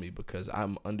around me because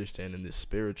I'm understanding this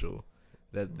spiritual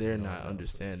that they're not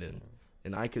understanding.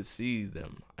 And I could see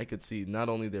them. I could see not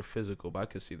only their physical, but I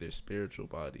could see their spiritual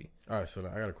body. All right, so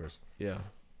now I got a question. Yeah.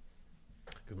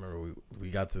 Because remember, we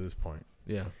got to this point.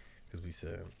 Yeah. Because we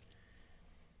said,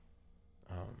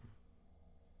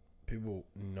 people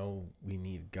know we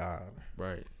need God.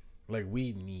 Right. Like,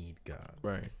 we need God.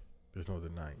 Right. There's no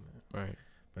denying that. Right.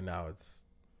 But now it's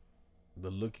the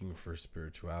looking for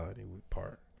spirituality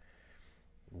part.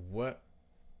 What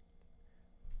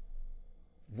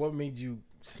made you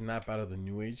snap out of the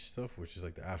new age stuff, which is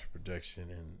like the astral projection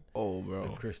and the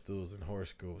crystals and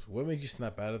horoscopes? What made you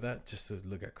snap out of that just to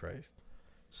look at Christ?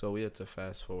 So we had to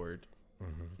fast forward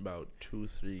about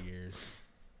 2-3 years,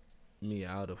 me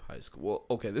out of high school. Well,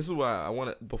 okay, this is why I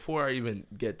want to, before I even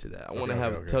get to that, I want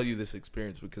to tell you this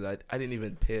experience because I didn't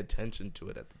even pay attention to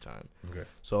it at the time. Okay.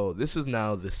 So this is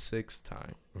now the 6th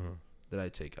time that I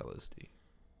take LSD.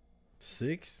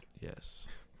 6? Yes.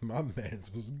 My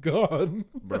man's was gone.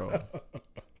 Bro,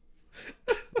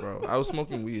 I was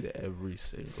smoking weed every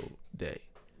single day.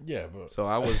 Yeah, but so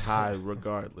I was high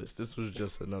regardless. This was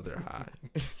just another high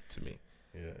to me.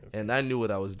 Yeah. And I knew what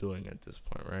I was doing at this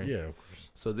point, right? Yeah, of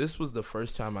course. So this was the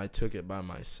first time I took it by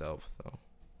myself, though.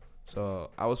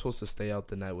 So I was supposed to stay out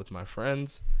the night with my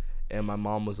friends, and my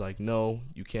mom was like, "No,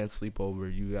 you can't sleep over.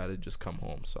 You gotta just come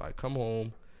home." So I come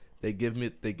home. They give me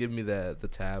the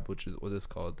tab, which is what it's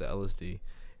called, the LSD.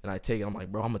 And I take it. I'm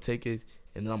like, bro, I'm going to take it,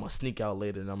 and then I'm going to sneak out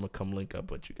later, and I'm going to come link up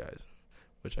with you guys,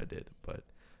 which I did. But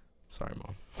sorry,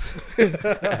 Mom.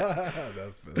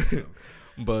 That's messed up.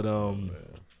 But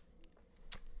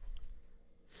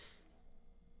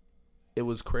it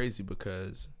was crazy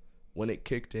because when it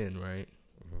kicked in, right,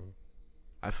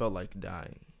 I felt like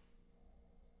dying.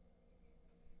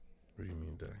 What do you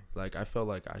mean dying? Like, I felt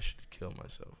like I should kill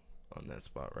myself on that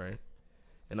spot, right?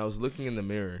 And I was looking in the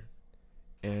mirror,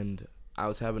 and I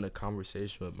was having a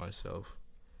conversation with myself,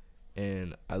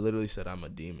 and I literally said, I'm a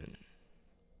demon.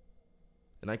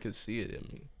 And I could see it in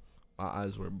me. My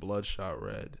eyes were bloodshot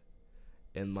red,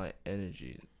 and my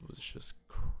energy was just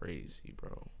crazy,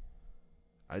 bro.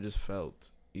 I just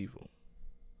felt evil.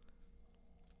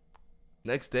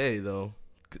 Next day, though,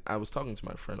 I was talking to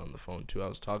my friend on the phone, too. I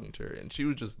was talking to her, and she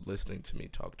was just listening to me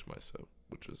talk to myself,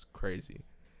 which was crazy.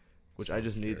 Which I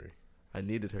just needed. I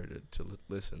needed her to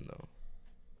listen, though.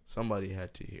 Somebody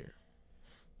had to hear.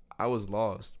 I was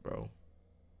lost, bro.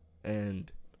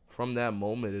 And from that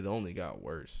moment, it only got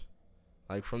worse.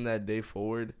 Like, from that day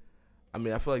forward, I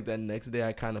mean, I feel like that next day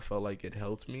I kind of felt like it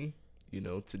helped me,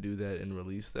 to do that and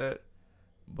release that.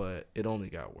 But it only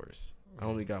got worse. I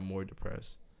only got more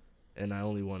depressed. And I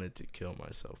only wanted to kill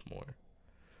myself more.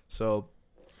 So,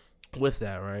 with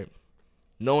that, right,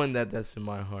 knowing that that's in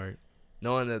my heart,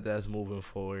 knowing that that's moving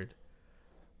forward,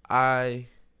 I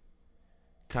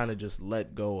kind of just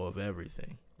let go of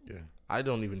everything. Yeah. I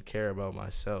don't even care about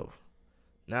myself.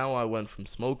 Now I went from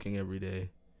smoking every day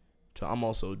to I'm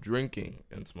also drinking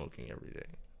and smoking every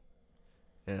day.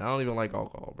 And I don't even like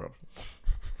alcohol, bro.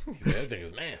 That thing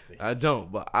is nasty. I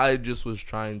don't, but I just was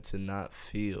trying to not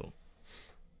feel.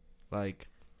 Like,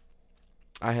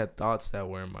 I had thoughts that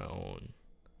weren't my own.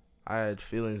 I had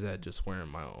feelings that just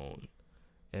weren't my own.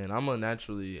 And I'm a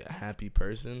naturally happy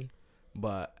person,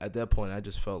 but at that point, I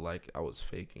just felt like I was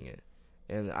faking it.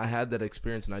 And I had that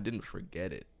experience, and I didn't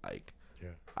forget it. Like,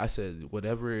 I said,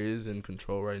 whatever is in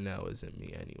control right now isn't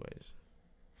me anyways.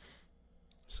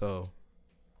 So,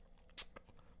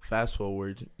 fast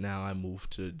forward, now I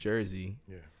moved to Jersey.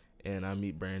 Yeah. And I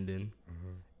meet Brandon.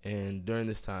 Mm-hmm. And during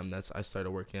this time, I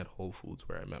started working at Whole Foods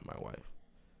where I met my wife.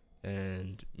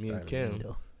 And me and Kim,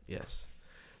 yes,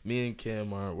 me and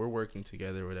Kim we're working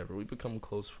together, or whatever. We become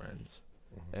close friends.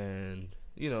 Mm-hmm. And,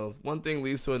 you know, one thing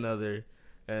leads to another.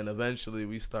 And eventually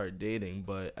we start dating.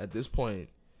 But at this point,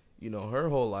 you know, her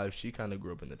whole life, she kind of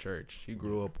grew up in the church. She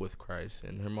grew up with Christ.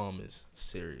 And her mom is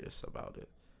serious about it.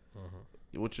 Mm-hmm.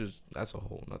 That's a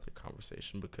whole nother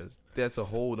conversation, because that's a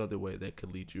whole nother way that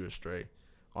could lead you astray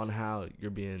on how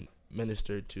you're being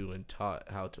ministered to and taught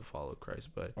how to follow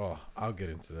Christ. But I'll get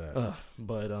into that.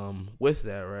 But with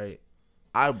that, right,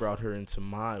 I brought her into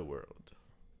my world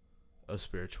of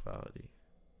spirituality,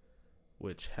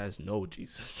 which has no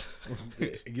Jesus.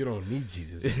 You don't need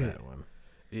Jesus in that one.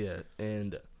 Yeah,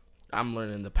 and I'm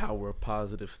learning the power of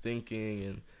positive thinking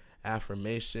and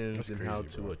affirmations and how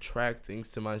to attract things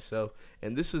to myself.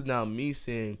 And this is now me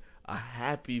seeing a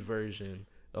happy version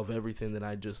of everything that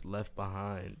I just left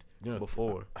behind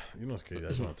before. You know what's crazy? I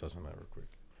just want to touch on that real quick.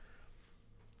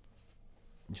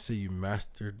 You say you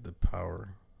mastered the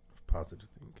power of positive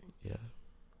thinking. Yeah.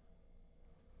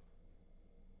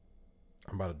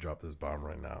 I'm about to drop this bomb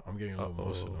right now. I'm getting a little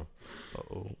emotional.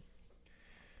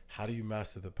 How do you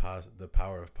master the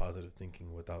power of positive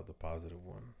thinking without the positive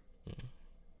one?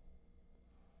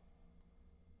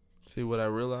 See, what I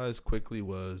realized quickly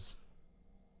was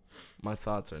my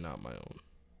thoughts are not my own.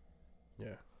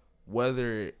 Yeah.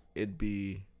 Whether it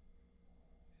be,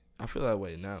 I feel that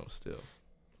way now still.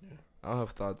 Yeah. I'll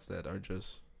have thoughts that are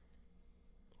just,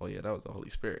 oh yeah, that was the Holy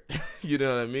Spirit. You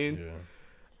know what I mean?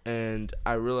 Yeah. And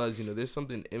I realized, you know, there's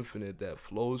something infinite that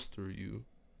flows through you,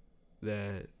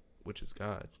 which is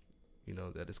God, you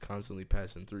know, that is constantly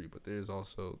passing through you. But there's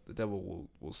also, the devil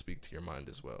will speak to your mind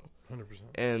as well. 100%.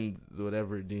 And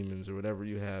whatever demons or whatever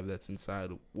you have that's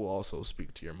inside will also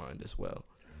speak to your mind as well.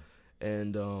 Yeah.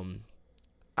 And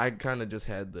I kind of just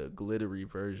had the glittery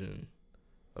version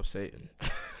of Satan,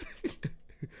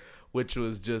 which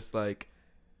was just like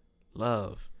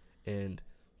love,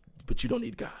 but you don't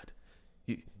need God.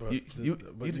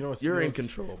 You're in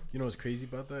control. You know what's crazy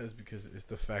about that is because it's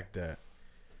the fact that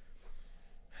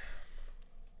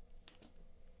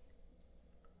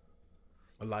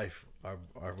we have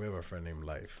a friend named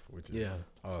Life, which is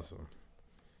awesome.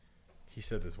 He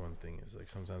said this one thing, is like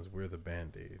sometimes we're the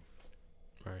Band-Aid,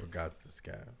 right? But God's the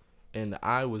scab. And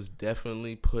I was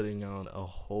definitely putting on a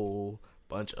whole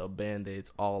bunch of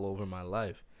Band-Aids all over my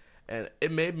life. And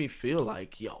it made me feel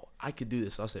like, yo, I could do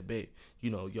this. I said, babe,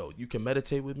 you can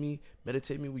meditate with me.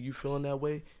 Meditate me when you feeling that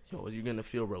way. Yo, you're going to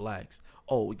feel relaxed.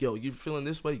 Oh, yo, you feeling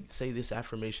this way? Say this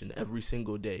affirmation every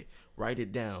single day. Write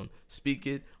it down. Speak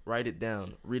it. Write it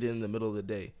down. Read it in the middle of the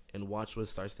day. And watch what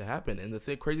starts to happen. And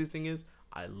the crazy thing is,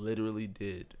 I literally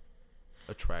did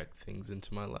attract things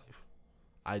into my life.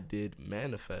 I did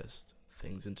manifest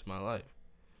things into my life.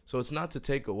 So it's not to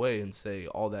take away and say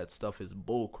all that stuff is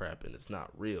bull crap and it's not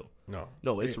real.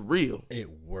 No, it's real. It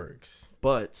works.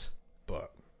 But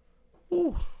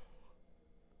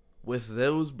with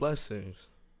those blessings,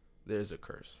 there's a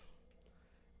curse.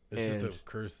 It's just a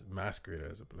curse masquerade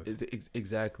as a blessing.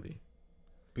 Exactly.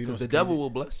 Because the devil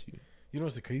will bless you. You know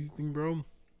what's the crazy thing, bro?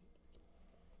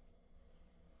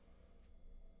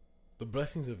 The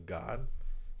blessings of God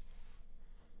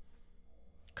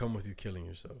come with you killing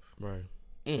yourself. Right.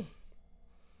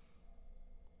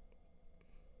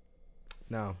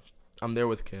 Now, I'm there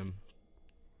with Kim,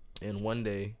 and one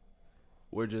day,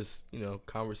 we're just,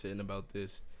 conversating about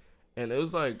this, and it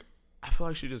was like, I feel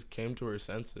like she just came to her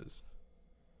senses,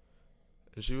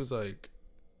 and she was like,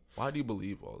 why do you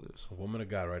believe all this? A woman of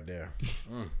God right there.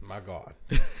 My God.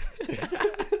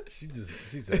 She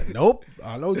said, nope,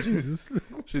 I know Jesus.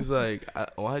 She's like,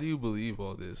 why do you believe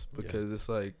all this? Because it's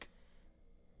like,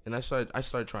 and I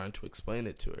started trying to explain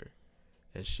it to her,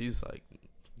 and she's like,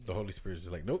 the Holy Spirit's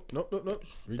just like, nope.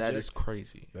 Reject. That is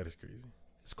crazy.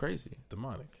 It's crazy.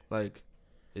 Demonic. Like,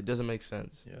 it doesn't make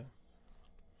sense. Yeah.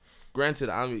 Granted,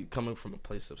 I'm coming from a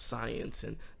place of science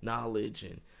and knowledge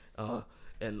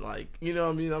and like, you know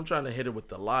what I mean? I'm trying to hit her with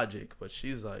the logic, but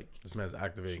she's like, this man's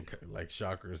activating like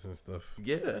chakras and stuff.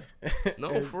 Yeah.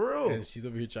 No, for real. And she's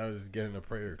over here trying to just get in a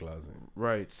prayer closet.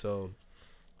 Right. So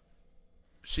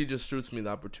she just shoots me the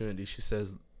opportunity. She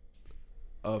says,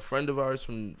 a friend of ours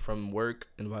from work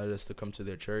invited us to come to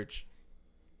their church.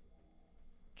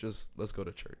 Just let's go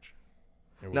to church.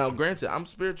 Now, granted, I'm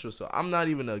spiritual, so I'm not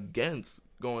even against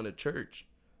going to church.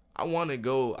 I want to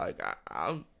go. Like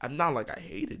I'm not like I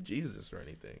hated Jesus or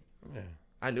anything. Yeah.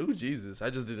 I knew Jesus. I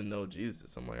just didn't know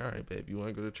Jesus. I'm like, all right, babe, you want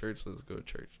to go to church? Let's go to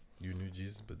church. You knew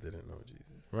Jesus, but didn't know Jesus.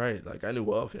 Right. Like I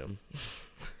knew of him.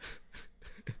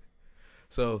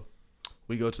 So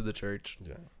we go to the church.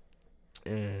 Yeah.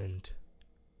 And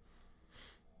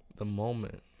the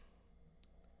moment,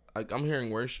 like, I'm hearing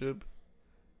worship.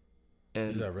 And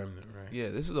This is a remnant, right? yeah,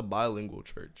 this is a bilingual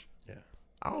church. Yeah.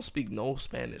 I don't speak no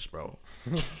Spanish, bro.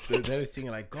 They're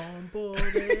singing like "Gombo," and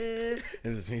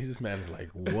this man is like,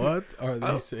 "What are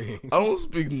they saying?" I don't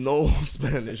speak no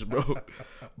Spanish, bro.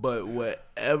 But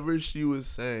whatever she was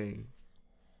saying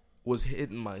was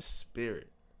hitting my spirit.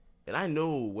 And I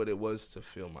know what it was to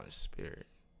feel my spirit.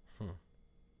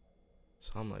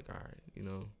 So I'm like, all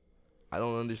right, I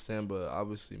don't understand, but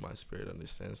obviously my spirit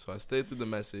understands. So I stayed through the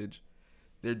message.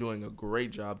 They're doing a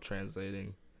great job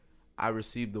translating. I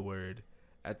received the word.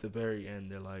 At the very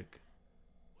end, they're like,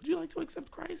 would you like to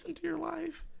accept Christ into your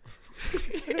life?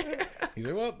 He's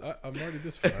like, well, I'm already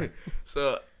this far.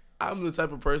 So I'm the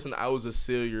type of person, I was a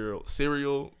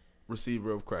serial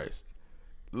receiver of Christ.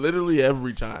 Literally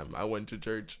every time I went to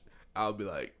church, I'll be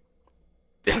like,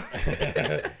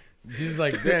 just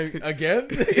like, damn, again?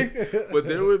 But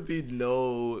there would be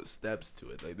no steps to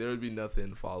it. Like, there would be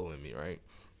nothing following me, right?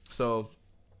 So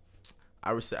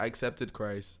I accepted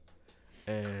Christ,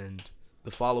 and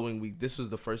the following week, this was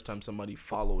the first time somebody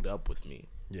followed up with me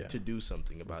to do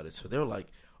something about it. So they were like,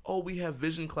 oh, we have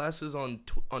vision classes on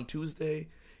Tuesday.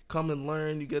 Come and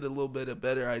learn. You get a little bit of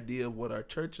better idea of what our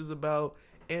church is about,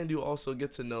 and you also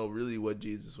get to know really what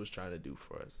Jesus was trying to do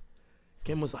for us.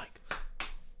 Kim was like,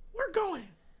 we're going.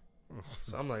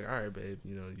 So I'm like, all right, babe,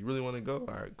 you really want to go?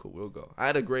 All right, cool, we'll go. I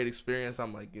had a great experience.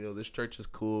 I'm like, this church is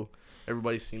cool.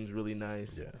 Everybody seems really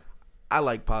nice. Yeah. I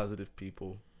like positive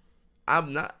people. I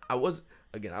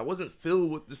wasn't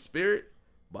filled with the Spirit,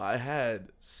 but I had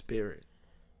spirit,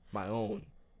 my own.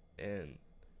 And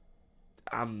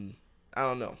I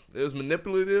don't know. It was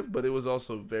manipulative, but it was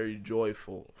also very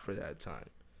joyful for that time.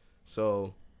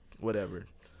 So, whatever.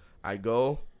 I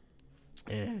go,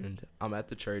 and I'm at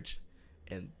the church,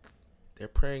 and they're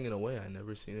praying in a way I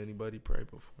never seen anybody pray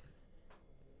before.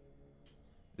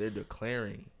 They're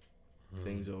declaring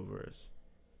things over us.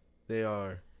 They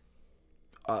are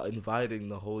inviting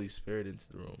the Holy Spirit into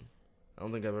the room. I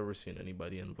don't think I've ever seen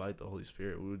anybody invite the Holy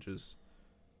Spirit. We would just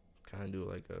kind of do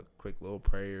like a quick little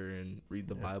prayer and read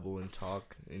the Bible and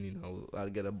talk. And,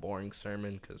 I'd get a boring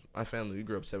sermon because my family, we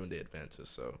grew up 7-Day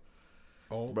Adventists. So,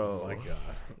 bro, my God.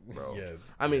 Bro. Yeah,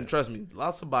 I mean, trust me,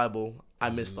 lots of Bible. I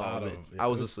missed all of it. I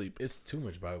was asleep. It's too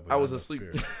much Bible. I was asleep.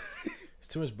 It's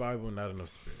too much Bible, not enough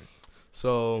spirit.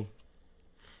 So,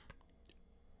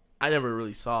 I never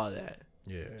really saw that.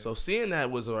 Yeah. So seeing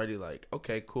that was already like,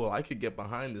 okay, cool. I could get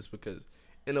behind this because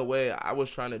in a way I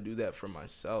was trying to do that for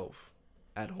myself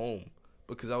at home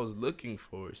because I was looking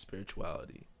for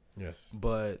spirituality. Yes.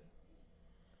 But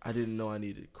I didn't know I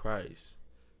needed Christ.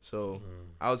 So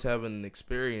I was having an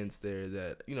experience there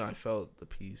that, I felt the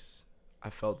peace.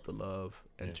 I felt the love.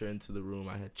 Enter into the room.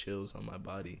 I had chills on my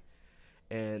body.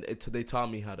 And they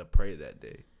taught me how to pray that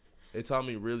day. They taught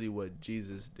me really what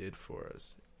Jesus did for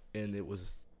us. And it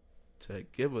was to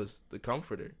give us the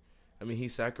comforter. I mean, he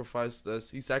sacrificed us.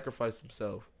 He sacrificed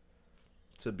himself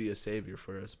to be a savior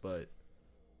for us, but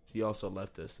he also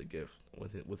left us a gift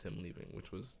with him leaving,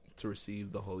 which was to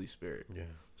receive the Holy Spirit. Yeah.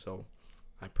 So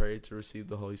I prayed to receive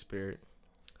the Holy Spirit.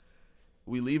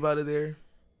 We leave out of there.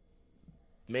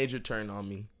 Major turn on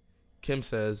me. Kim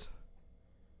says,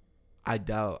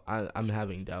 I'm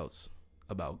having doubts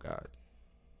about God.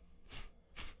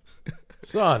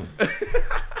 Son.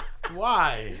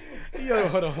 Why? Yo,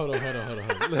 hold on.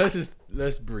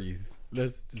 Let's breathe.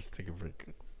 Let's just take a break.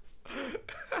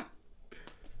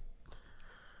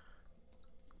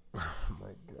 Oh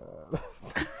my God.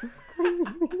 This is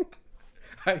crazy.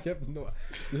 I have no.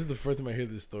 This is the first time I hear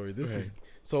this story. This is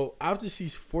so after she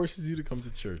forces you to come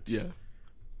to church. Yeah.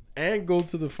 And go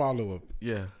to the follow up.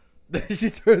 Yeah. Then she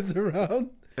turns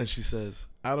around and she says,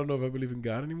 I don't know if I believe in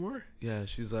God anymore. Yeah,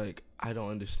 she's like, I don't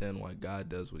understand why God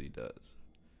does what he does.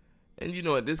 And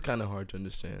it is kind of hard to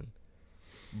understand.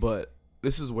 But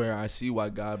this is where I see why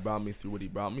God brought me through what he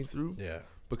brought me through. Yeah.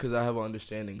 Because I have an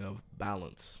understanding of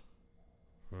balance.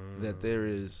 That there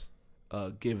is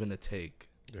a give and a take.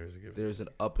 There's an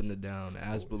up and a down.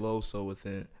 As below, so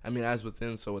within. I mean, as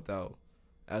within, so without.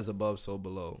 As above, so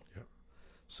below. Yep.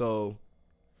 So,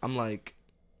 I'm like,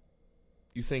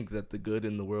 you think that the good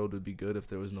in the world would be good if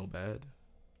there was no bad?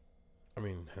 I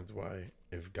mean, hence why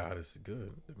if God is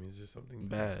good, that means there's something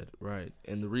bad, right?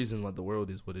 And the reason why the world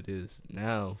is what it is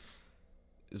now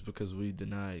is because we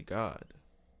deny God,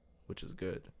 which is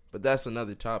good. But that's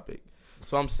another topic.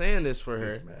 So I'm saying this for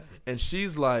her, and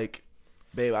she's like,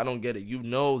 babe, I don't get it. You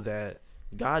know that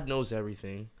God knows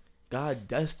everything. God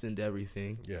destined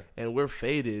everything. Yeah. And we're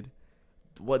fated.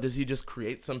 what does he just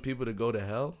create some people to go to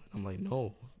hell? I'm like,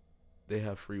 no, they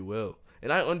have free will,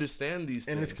 and I understand these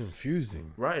things. And it's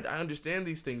confusing, right? I understand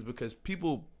these things because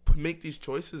people make these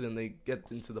choices and they get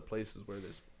into the places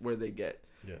where they get.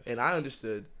 Yes. And I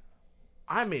understood.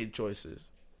 I made choices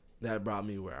that brought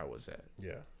me where I was at.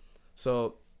 Yeah.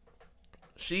 So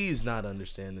she's not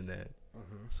understanding that.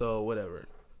 Mm-hmm. So whatever.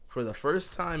 For the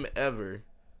first time ever,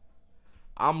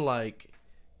 I'm like,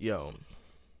 yo,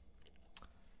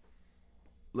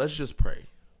 let's just pray.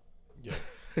 Yeah.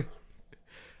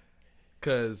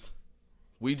 Because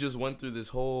we just went through this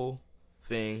whole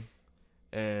thing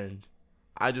and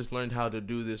I just learned how to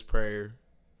do this prayer.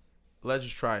 Let's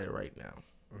just try it right now.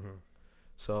 Mm-hmm.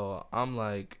 So I'm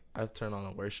like, I've turned on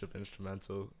a worship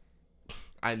instrumental.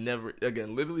 I never,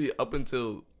 again, literally up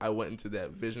until I went into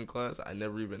that vision class, I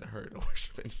never even heard a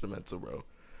worship instrumental, bro.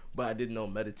 But I didn't know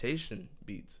meditation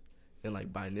beats and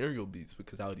like binaural beats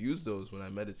because I would use those when I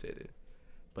meditated.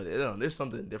 But there's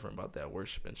something different about that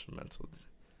worship instrumental.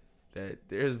 That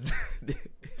there's a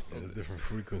different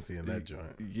frequency in that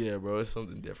joint. Yeah, bro, it's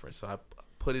something different. So I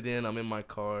put it in. I'm in my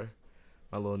car,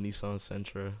 my little Nissan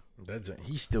Sentra. That joint,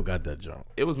 he still got that junk.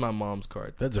 It was my mom's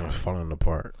car. That joint's falling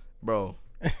apart, bro.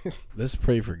 Let's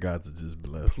pray for God to just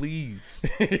bless. Please,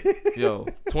 yo,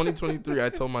 2023. I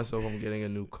told myself I'm getting a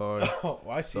new car. Oh,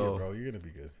 I see it, bro. You're gonna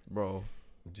be good, bro.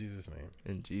 In Jesus' name.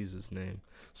 In Jesus' name.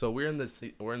 So we're in the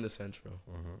Central,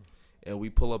 mm-hmm. and we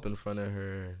pull up in front of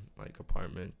her like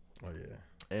apartment. Oh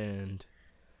yeah. And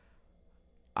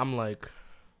I'm like,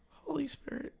 Holy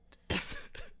Spirit.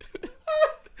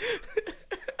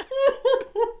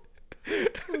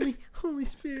 Holy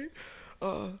Spirit.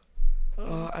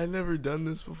 I never done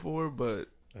this before, but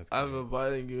I'm cool.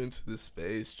 inviting you into this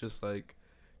space. Just like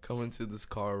come into this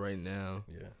car right now.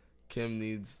 Yeah. Kim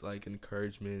needs like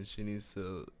encouragement. She needs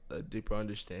a deeper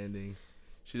understanding.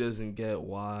 She doesn't get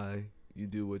why you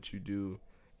do what you do,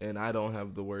 and I don't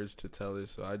have the words to tell her.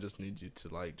 So I just need you to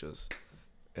like just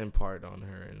impart on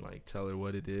her and like tell her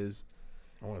what it is.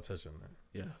 I want to touch on that.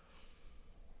 Yeah.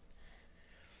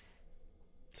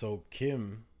 So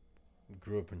Kim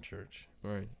grew up in church.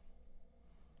 Right.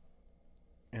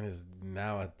 And is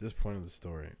now at this point of the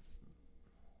story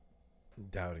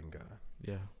doubting God.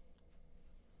 Yeah.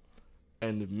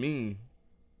 And me,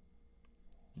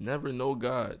 never know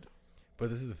God. But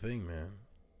this is the thing, man.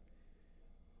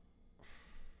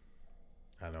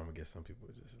 I know I'm going to get some people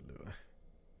just a little...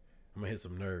 I'm going to hit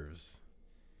some nerves.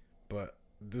 But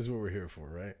this is what we're here for,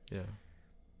 right? Yeah.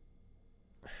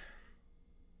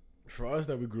 For us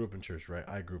that we grew up in church, right?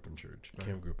 I grew up in church. Right.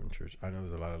 Kim grew up in church. I know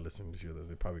there's a lot of listeners here that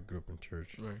they probably grew up in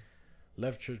church. Right.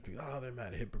 Left church, they're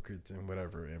mad hypocrites and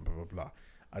whatever and blah, blah, blah.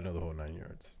 I know the whole 9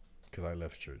 yards because I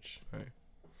left church. Right.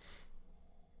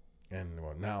 And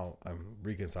well, now I'm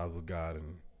reconciled with God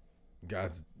and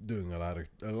God's doing a lot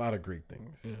of great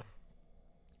things. Yeah.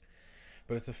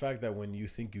 But it's the fact that when you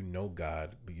think you know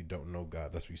God, but you don't know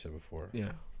God, that's what you said before.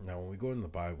 Yeah. Now, when we go in the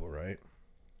Bible, right?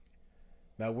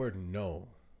 That word know,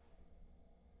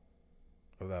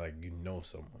 or that like you know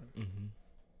someone, Mm-hmm.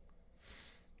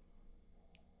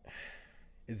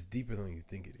 it's deeper than you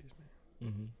think it is,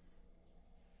 man. Mm-hmm.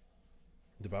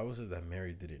 The Bible says that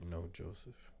Mary didn't know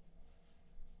Joseph.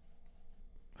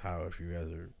 How if you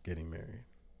guys are getting married?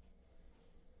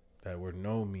 That word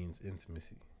know means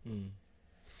intimacy. Mm.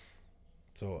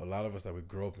 So a lot of us that we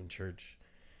grow up in church,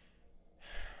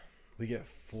 we get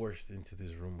forced into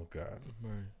this room with God.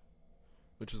 Right.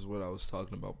 Which is what I was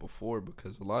talking about before,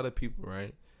 because a lot of people,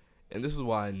 right, and this is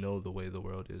why I know the way the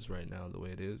world is right now, the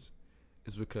way it is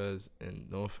because, and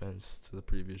no offense to the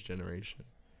previous generation,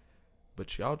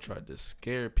 but y'all tried to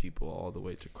scare people all the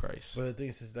way to Christ. But the thing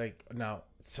is like, now,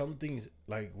 some things,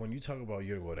 like when you talk about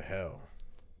you're going to go to hell,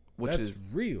 which that's is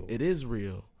real. It is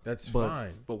real. That's but,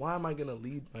 fine. But why am I going to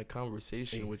lead my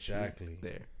conversation with you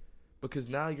there? Because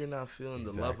now you're not feeling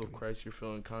the love of Christ. You're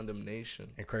feeling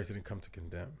condemnation. And Christ didn't come to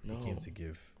condemn. No. He came to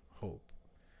give hope.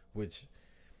 Which,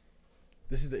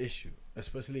 this is the issue.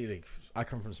 Especially, like, I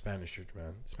come from Spanish church,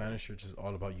 man. Spanish church is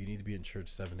all about you need to be in church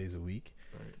 7 days a week.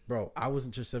 Right. Bro, I was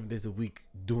in church 7 days a week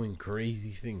doing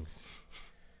crazy things.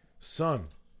 Son,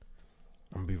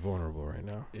 I'm going to be vulnerable right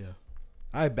now. Yeah.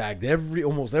 I bagged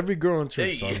almost every girl in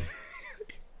church, son.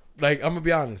 Like, I'm going to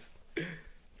be honest.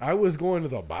 I was going to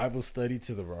the Bible study,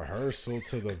 to the rehearsal,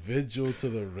 to the vigil, to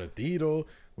the retiro,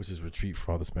 which is retreat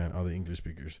for all the English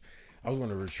speakers. I was going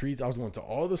to retreats. I was going to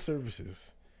all the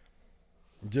services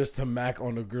just to mac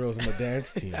on the girls on the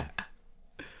dance team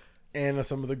and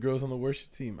some of the girls on the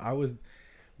worship team. I was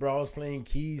playing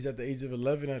keys at the age of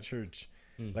 11 at church.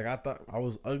 Like, I thought I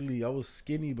was ugly. I was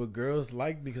skinny, but girls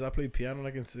liked me because I play piano and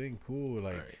I can sing. Cool.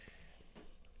 Like,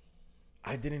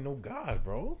 I didn't know God,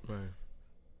 bro. Right.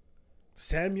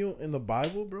 Samuel in the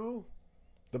Bible, bro.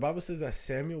 The Bible says that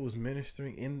Samuel was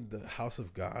ministering in the house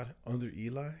of God under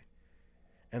Eli,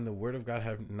 and the word of God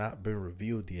had not been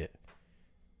revealed yet.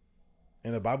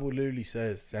 And the Bible literally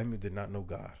says Samuel did not know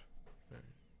God. Right.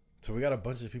 So we got a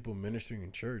bunch of people ministering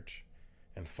in church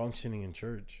and functioning in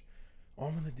church. Oh,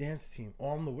 I'm on the dance team. Oh,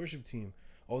 I'm on the worship team.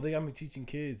 Oh, they got me teaching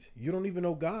kids. You don't even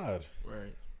know God.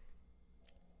 Right.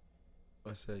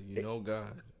 I said, you know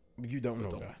God. You don't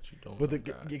know God. You don't but know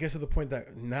God. It gets to the point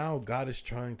that now God is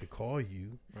trying to call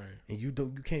you, right? And you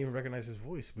can't even recognize His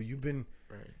voice. But you've been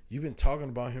right. talking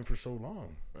about Him for so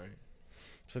long, right?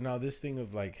 So now this thing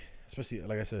of like, especially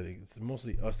like I said, it's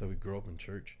mostly us that we grow up in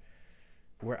church.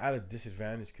 We're at a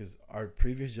disadvantage because our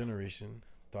previous generation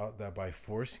thought that by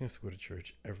forcing us to go to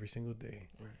church every single day,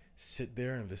 right. sit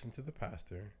there and listen to the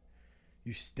pastor,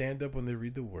 you stand up when they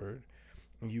read the word,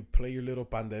 and you play your little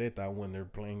pandereta when they're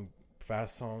playing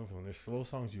fast songs. When there's slow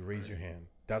songs, you raise your hand.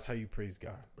 That's how you praise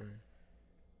God. Right.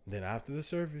 Then after the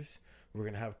service, we're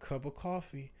going to have a cup of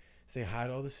coffee, say hi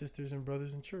to all the sisters and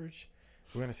brothers in church.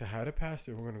 We're going to say hi to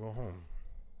pastor, and we're going to go home.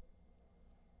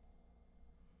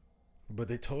 But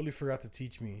they totally forgot to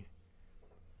teach me.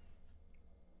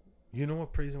 You know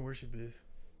what praise and worship is?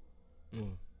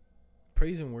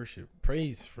 Praise and worship.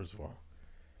 Praise, first of all,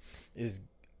 is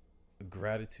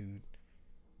gratitude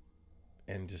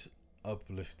and just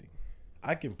uplifting.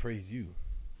 I can praise you.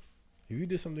 If you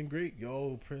did something great,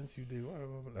 yo, Prince, you did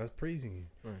whatever. That's praising you.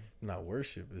 Right. Not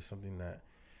worship is something that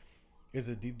is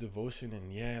a deep devotion,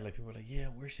 and like people are like, yeah,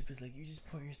 worship is like you just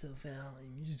pour yourself out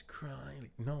and you just cry.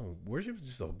 Like, no, worship is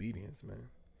just obedience,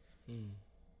 man.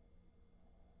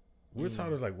 We're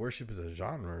taught as like worship is a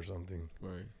genre or something.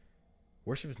 Right.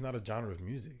 Worship is not a genre of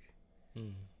music.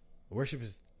 Worship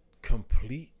is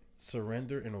complete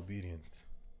surrender and obedience.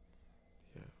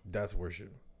 Yeah. That's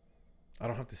worship. I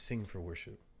don't have to sing for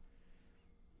worship.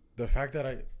 The fact that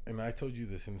I told you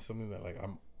this, and it's something that like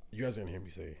you guys are gonna hear me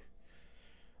say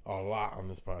a lot on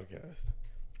this podcast.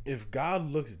 If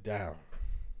God looks down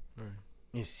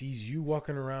and sees you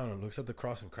walking around and looks at the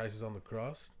cross and Christ is on the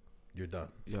cross, you're done.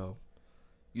 Yo,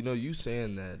 you know, you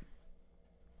saying that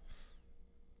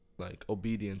like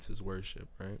obedience is worship,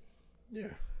 right?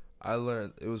 Yeah. I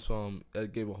learned it was from I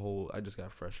just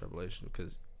got fresh revelation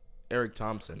because Eric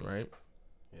Thompson, right?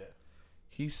 Yeah.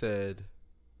 He said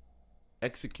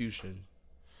execution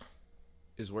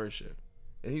is worship.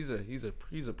 And he's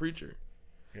a preacher.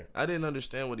 Yeah. I didn't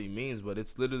understand what he means, but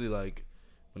it's literally like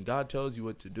when God tells you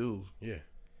what to do,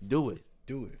 do it.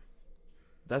 Do it.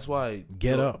 That's why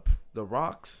get up. The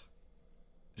rocks,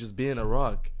 just being a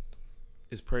rock,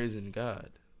 is praising God.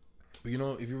 But you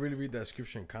know, if you really read that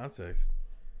scripture in context,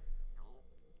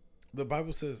 the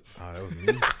Bible says, that was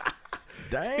me.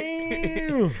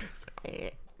 Damn.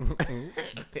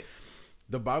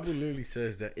 The Bible literally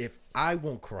says that if I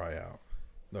won't cry out,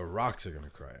 the rocks are going to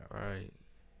cry out. Right.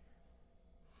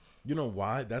 You know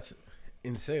why? That's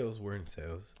in sales. We're in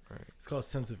sales. Right. It's called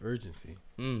sense of urgency.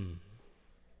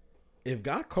 If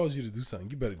God calls you to do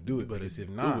something, you better do it. Because if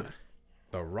not,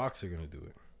 the rocks are going to do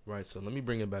it. Right. So let me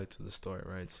bring it back to the story,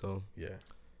 right? So yeah,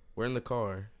 we're in the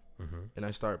car, and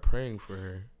I start praying for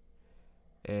her.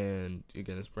 And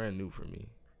again, it's brand new for me.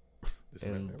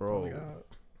 And bro,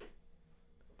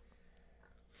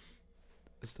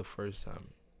 it's the first time.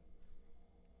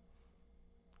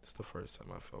 It's the first time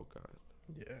I felt God.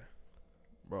 Yeah.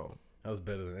 Bro. That was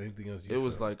better than anything else you It felt.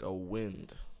 was like a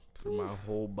wind through my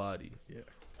whole body. Yeah.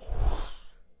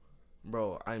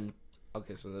 Bro,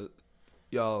 okay, so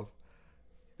y'all,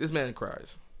 this man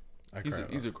cries.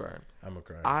 He's a crier. I'm a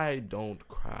crier. I don't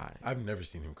cry. I've never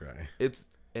seen him cry. It's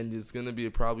going to be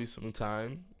probably some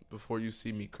time before you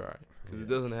see me cry. Because it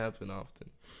doesn't happen often.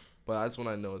 But that's when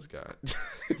I know it's God.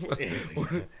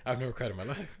 I've never cried in my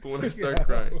life. When I start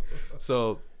crying.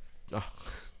 So,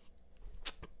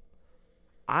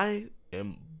 I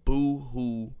am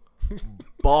boo-hoo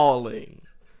bawling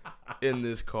in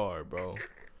this car, bro.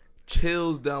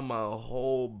 Chills down my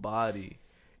whole body.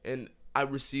 And I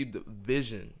received a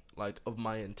vision, like, of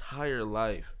my entire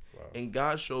life. Wow. And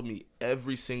God showed me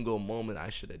every single moment I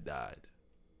should have died.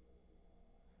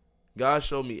 God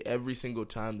showed me every single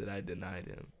time that I denied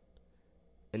him.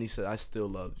 And he said, I still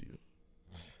love you.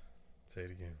 Say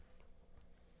it again.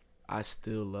 I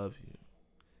still love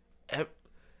you.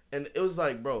 And it was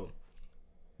like, bro,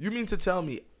 you mean to tell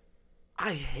me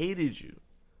I hated you?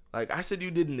 Like, I said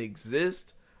you didn't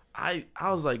exist. I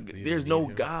was like, there's no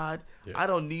God. Yeah. I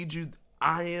don't need you.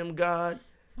 I am God.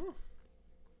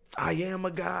 I am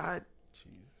a God.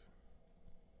 Jesus.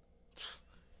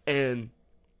 And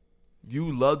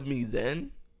you loved me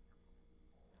then?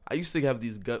 I used to have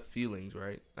these gut feelings,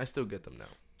 right? I still get them now.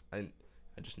 I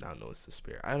just now know it's the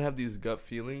spirit. I have these gut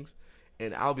feelings,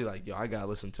 and I'll be like, yo, I gotta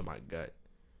listen to my gut.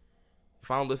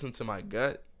 If I don't listen to my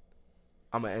gut,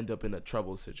 I'm gonna end up in a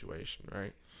trouble situation,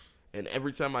 right? And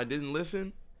every time I didn't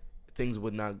listen, things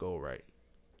would not go right.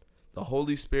 The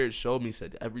Holy Spirit showed me,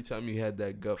 said every time you had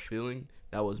that gut feeling,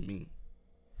 that was me.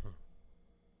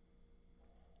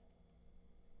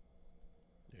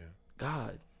 Yeah.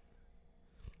 God.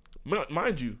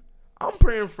 Mind you, I'm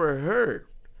praying for her.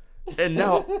 And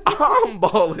now I'm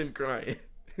bawling crying.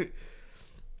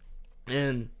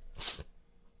 And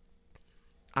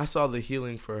I saw the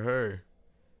healing for her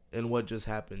in what just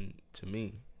happened to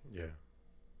me. Yeah.